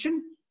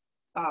acquisition,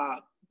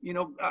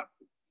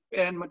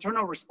 and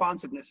maternal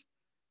responsiveness.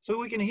 So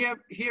we can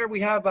here we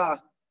have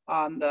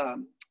on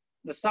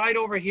the side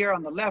over here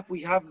on the left,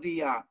 we have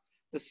the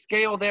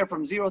scale there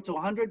from 0 to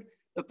 100,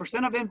 the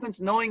percent of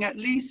infants knowing at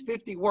least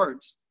 50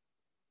 words.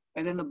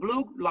 And in the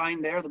blue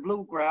line there, the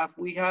blue graph,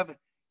 we have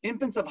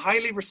infants of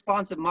highly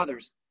responsive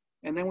mothers.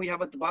 And then we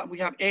have at the bottom, we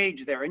have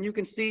age there. And you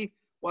can see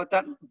what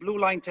that blue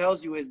line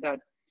tells you is that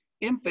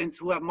infants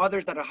who have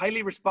mothers that are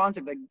highly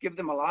responsive, that give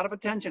them a lot of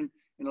attention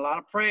and a lot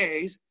of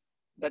praise,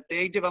 that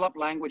they develop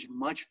language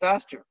much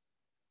faster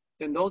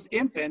than those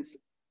infants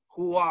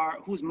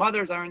whose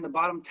mothers are in the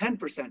bottom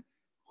 10%,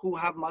 who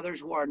have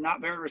mothers who are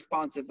not very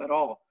responsive at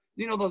all.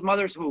 You know, those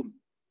mothers who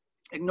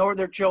ignore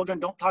their children,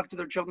 don't talk to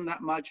their children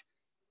that much,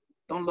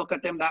 don't look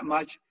at them that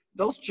much.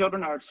 Those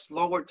children are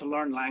slower to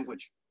learn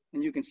language.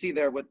 And you can see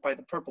there by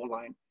the purple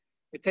line,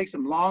 it takes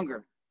them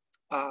longer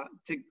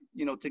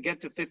to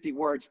get to 50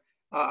 words.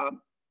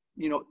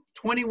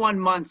 21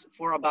 months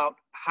for about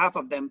half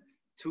of them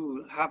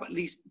to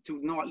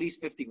know at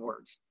least 50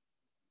 words.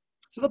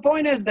 So the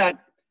point is that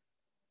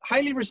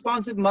highly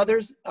responsive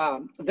mothers,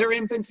 their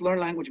infants learn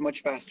language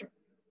much faster.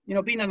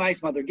 Being a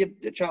nice mother,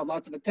 give the child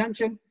lots of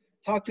attention,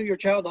 talk to your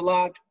child a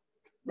lot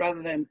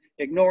rather than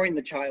ignoring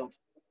the child.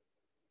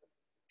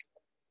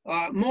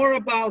 More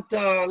about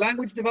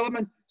language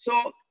development.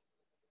 So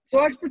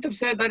experts have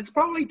said that it's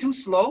probably too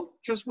slow,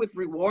 just with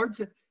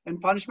rewards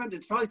and punishment.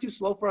 It's probably too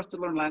slow for us to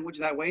learn language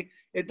that way.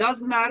 It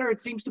doesn't matter.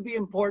 It seems to be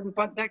important,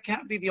 but that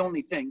can't be the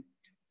only thing.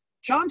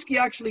 Chomsky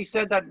actually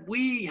said that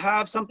we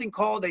have something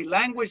called a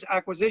language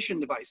acquisition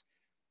device,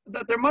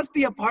 that there must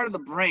be a part of the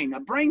brain, a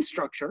brain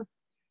structure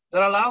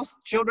that allows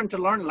children to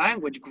learn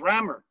language,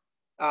 grammar,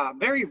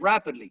 very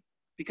rapidly,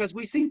 because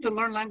we seem to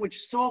learn language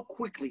so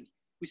quickly.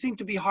 We seem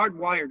to be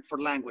hardwired for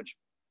language,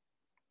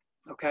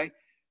 okay?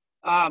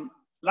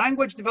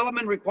 Language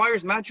development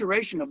requires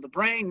maturation of the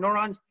brain,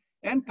 neurons,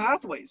 and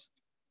pathways,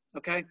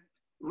 okay?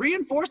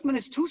 Reinforcement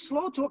is too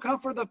slow to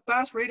account for the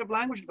fast rate of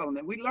language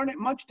development. We learn it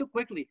much too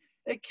quickly.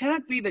 It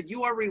can't be that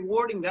you are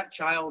rewarding that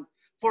child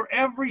for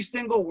every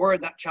single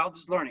word that child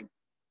is learning.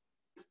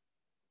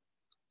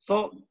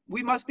 So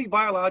we must be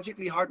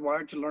biologically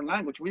hardwired to learn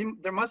language.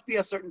 There must be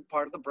a certain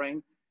part of the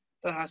brain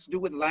that has to do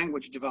with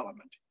language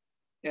development.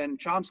 And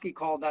Chomsky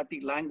called that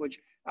the language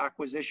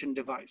acquisition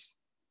device.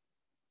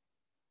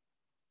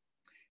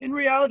 In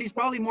reality, it's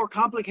probably more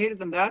complicated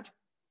than that.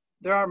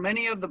 There are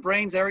many of the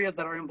brain's areas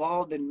that are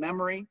involved in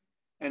memory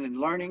and in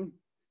learning,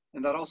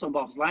 and that also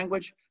involves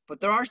language. But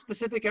there are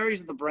specific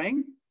areas of the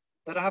brain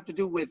that have to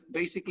do with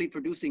basically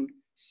producing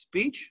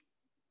speech,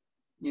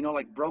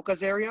 like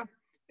Broca's area,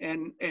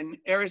 and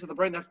areas of the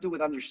brain that have to do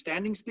with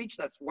understanding speech.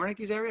 That's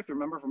Wernicke's area, if you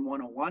remember from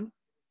 101.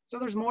 So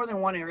there's more than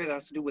one area that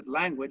has to do with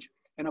language.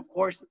 And of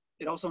course,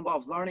 it also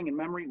involves learning and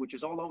memory, which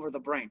is all over the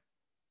brain.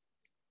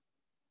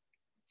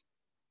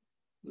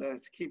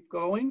 Let's keep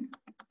going.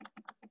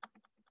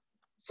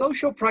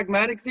 Social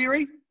pragmatic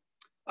theory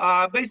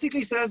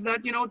basically says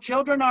that,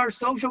 children are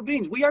social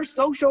beings. We are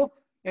social,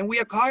 and we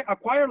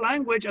acquire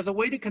language as a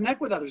way to connect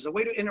with others, a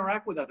way to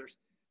interact with others.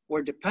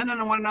 We're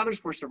dependent on one another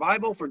for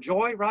survival, for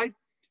joy, right?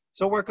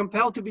 So we're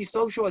compelled to be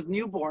social as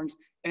newborns,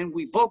 and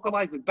we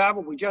vocalize, we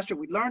babble, we gesture,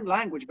 we learn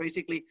language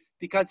basically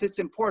because it's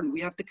important.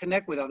 We have to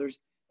connect with others,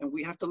 and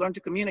we have to learn to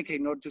communicate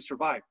in order to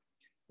survive.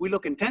 We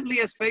look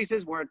intently at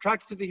faces, we're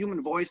attracted to the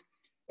human voice.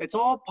 It's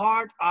all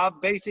part of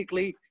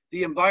basically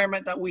the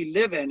environment that we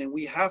live in, and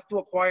we have to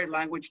acquire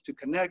language to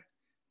connect,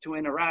 to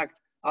interact.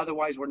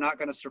 Otherwise, we're not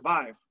going to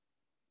survive,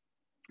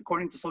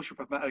 according to social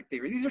pragmatic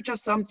theory. These are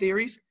just some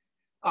theories.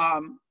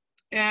 They're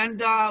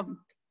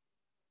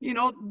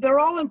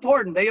all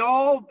important. They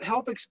all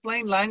help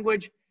explain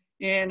language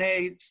in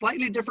a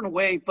slightly different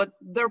way, but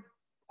they're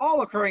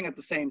all occurring at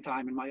the same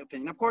time, in my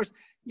opinion. Of course,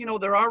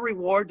 there are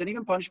rewards and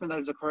even punishment that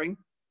is occurring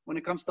when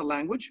it comes to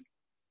language.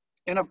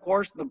 And of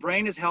course, the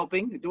brain is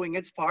helping, doing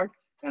its part.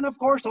 And of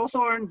course,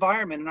 also our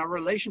environment and our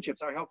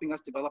relationships are helping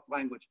us develop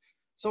language.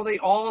 So they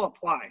all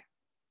apply.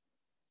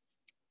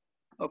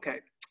 Okay,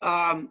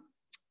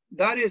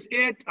 that is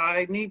it.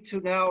 I need to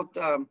now,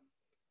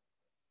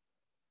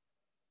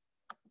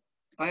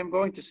 I am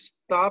going to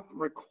stop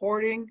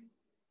recording.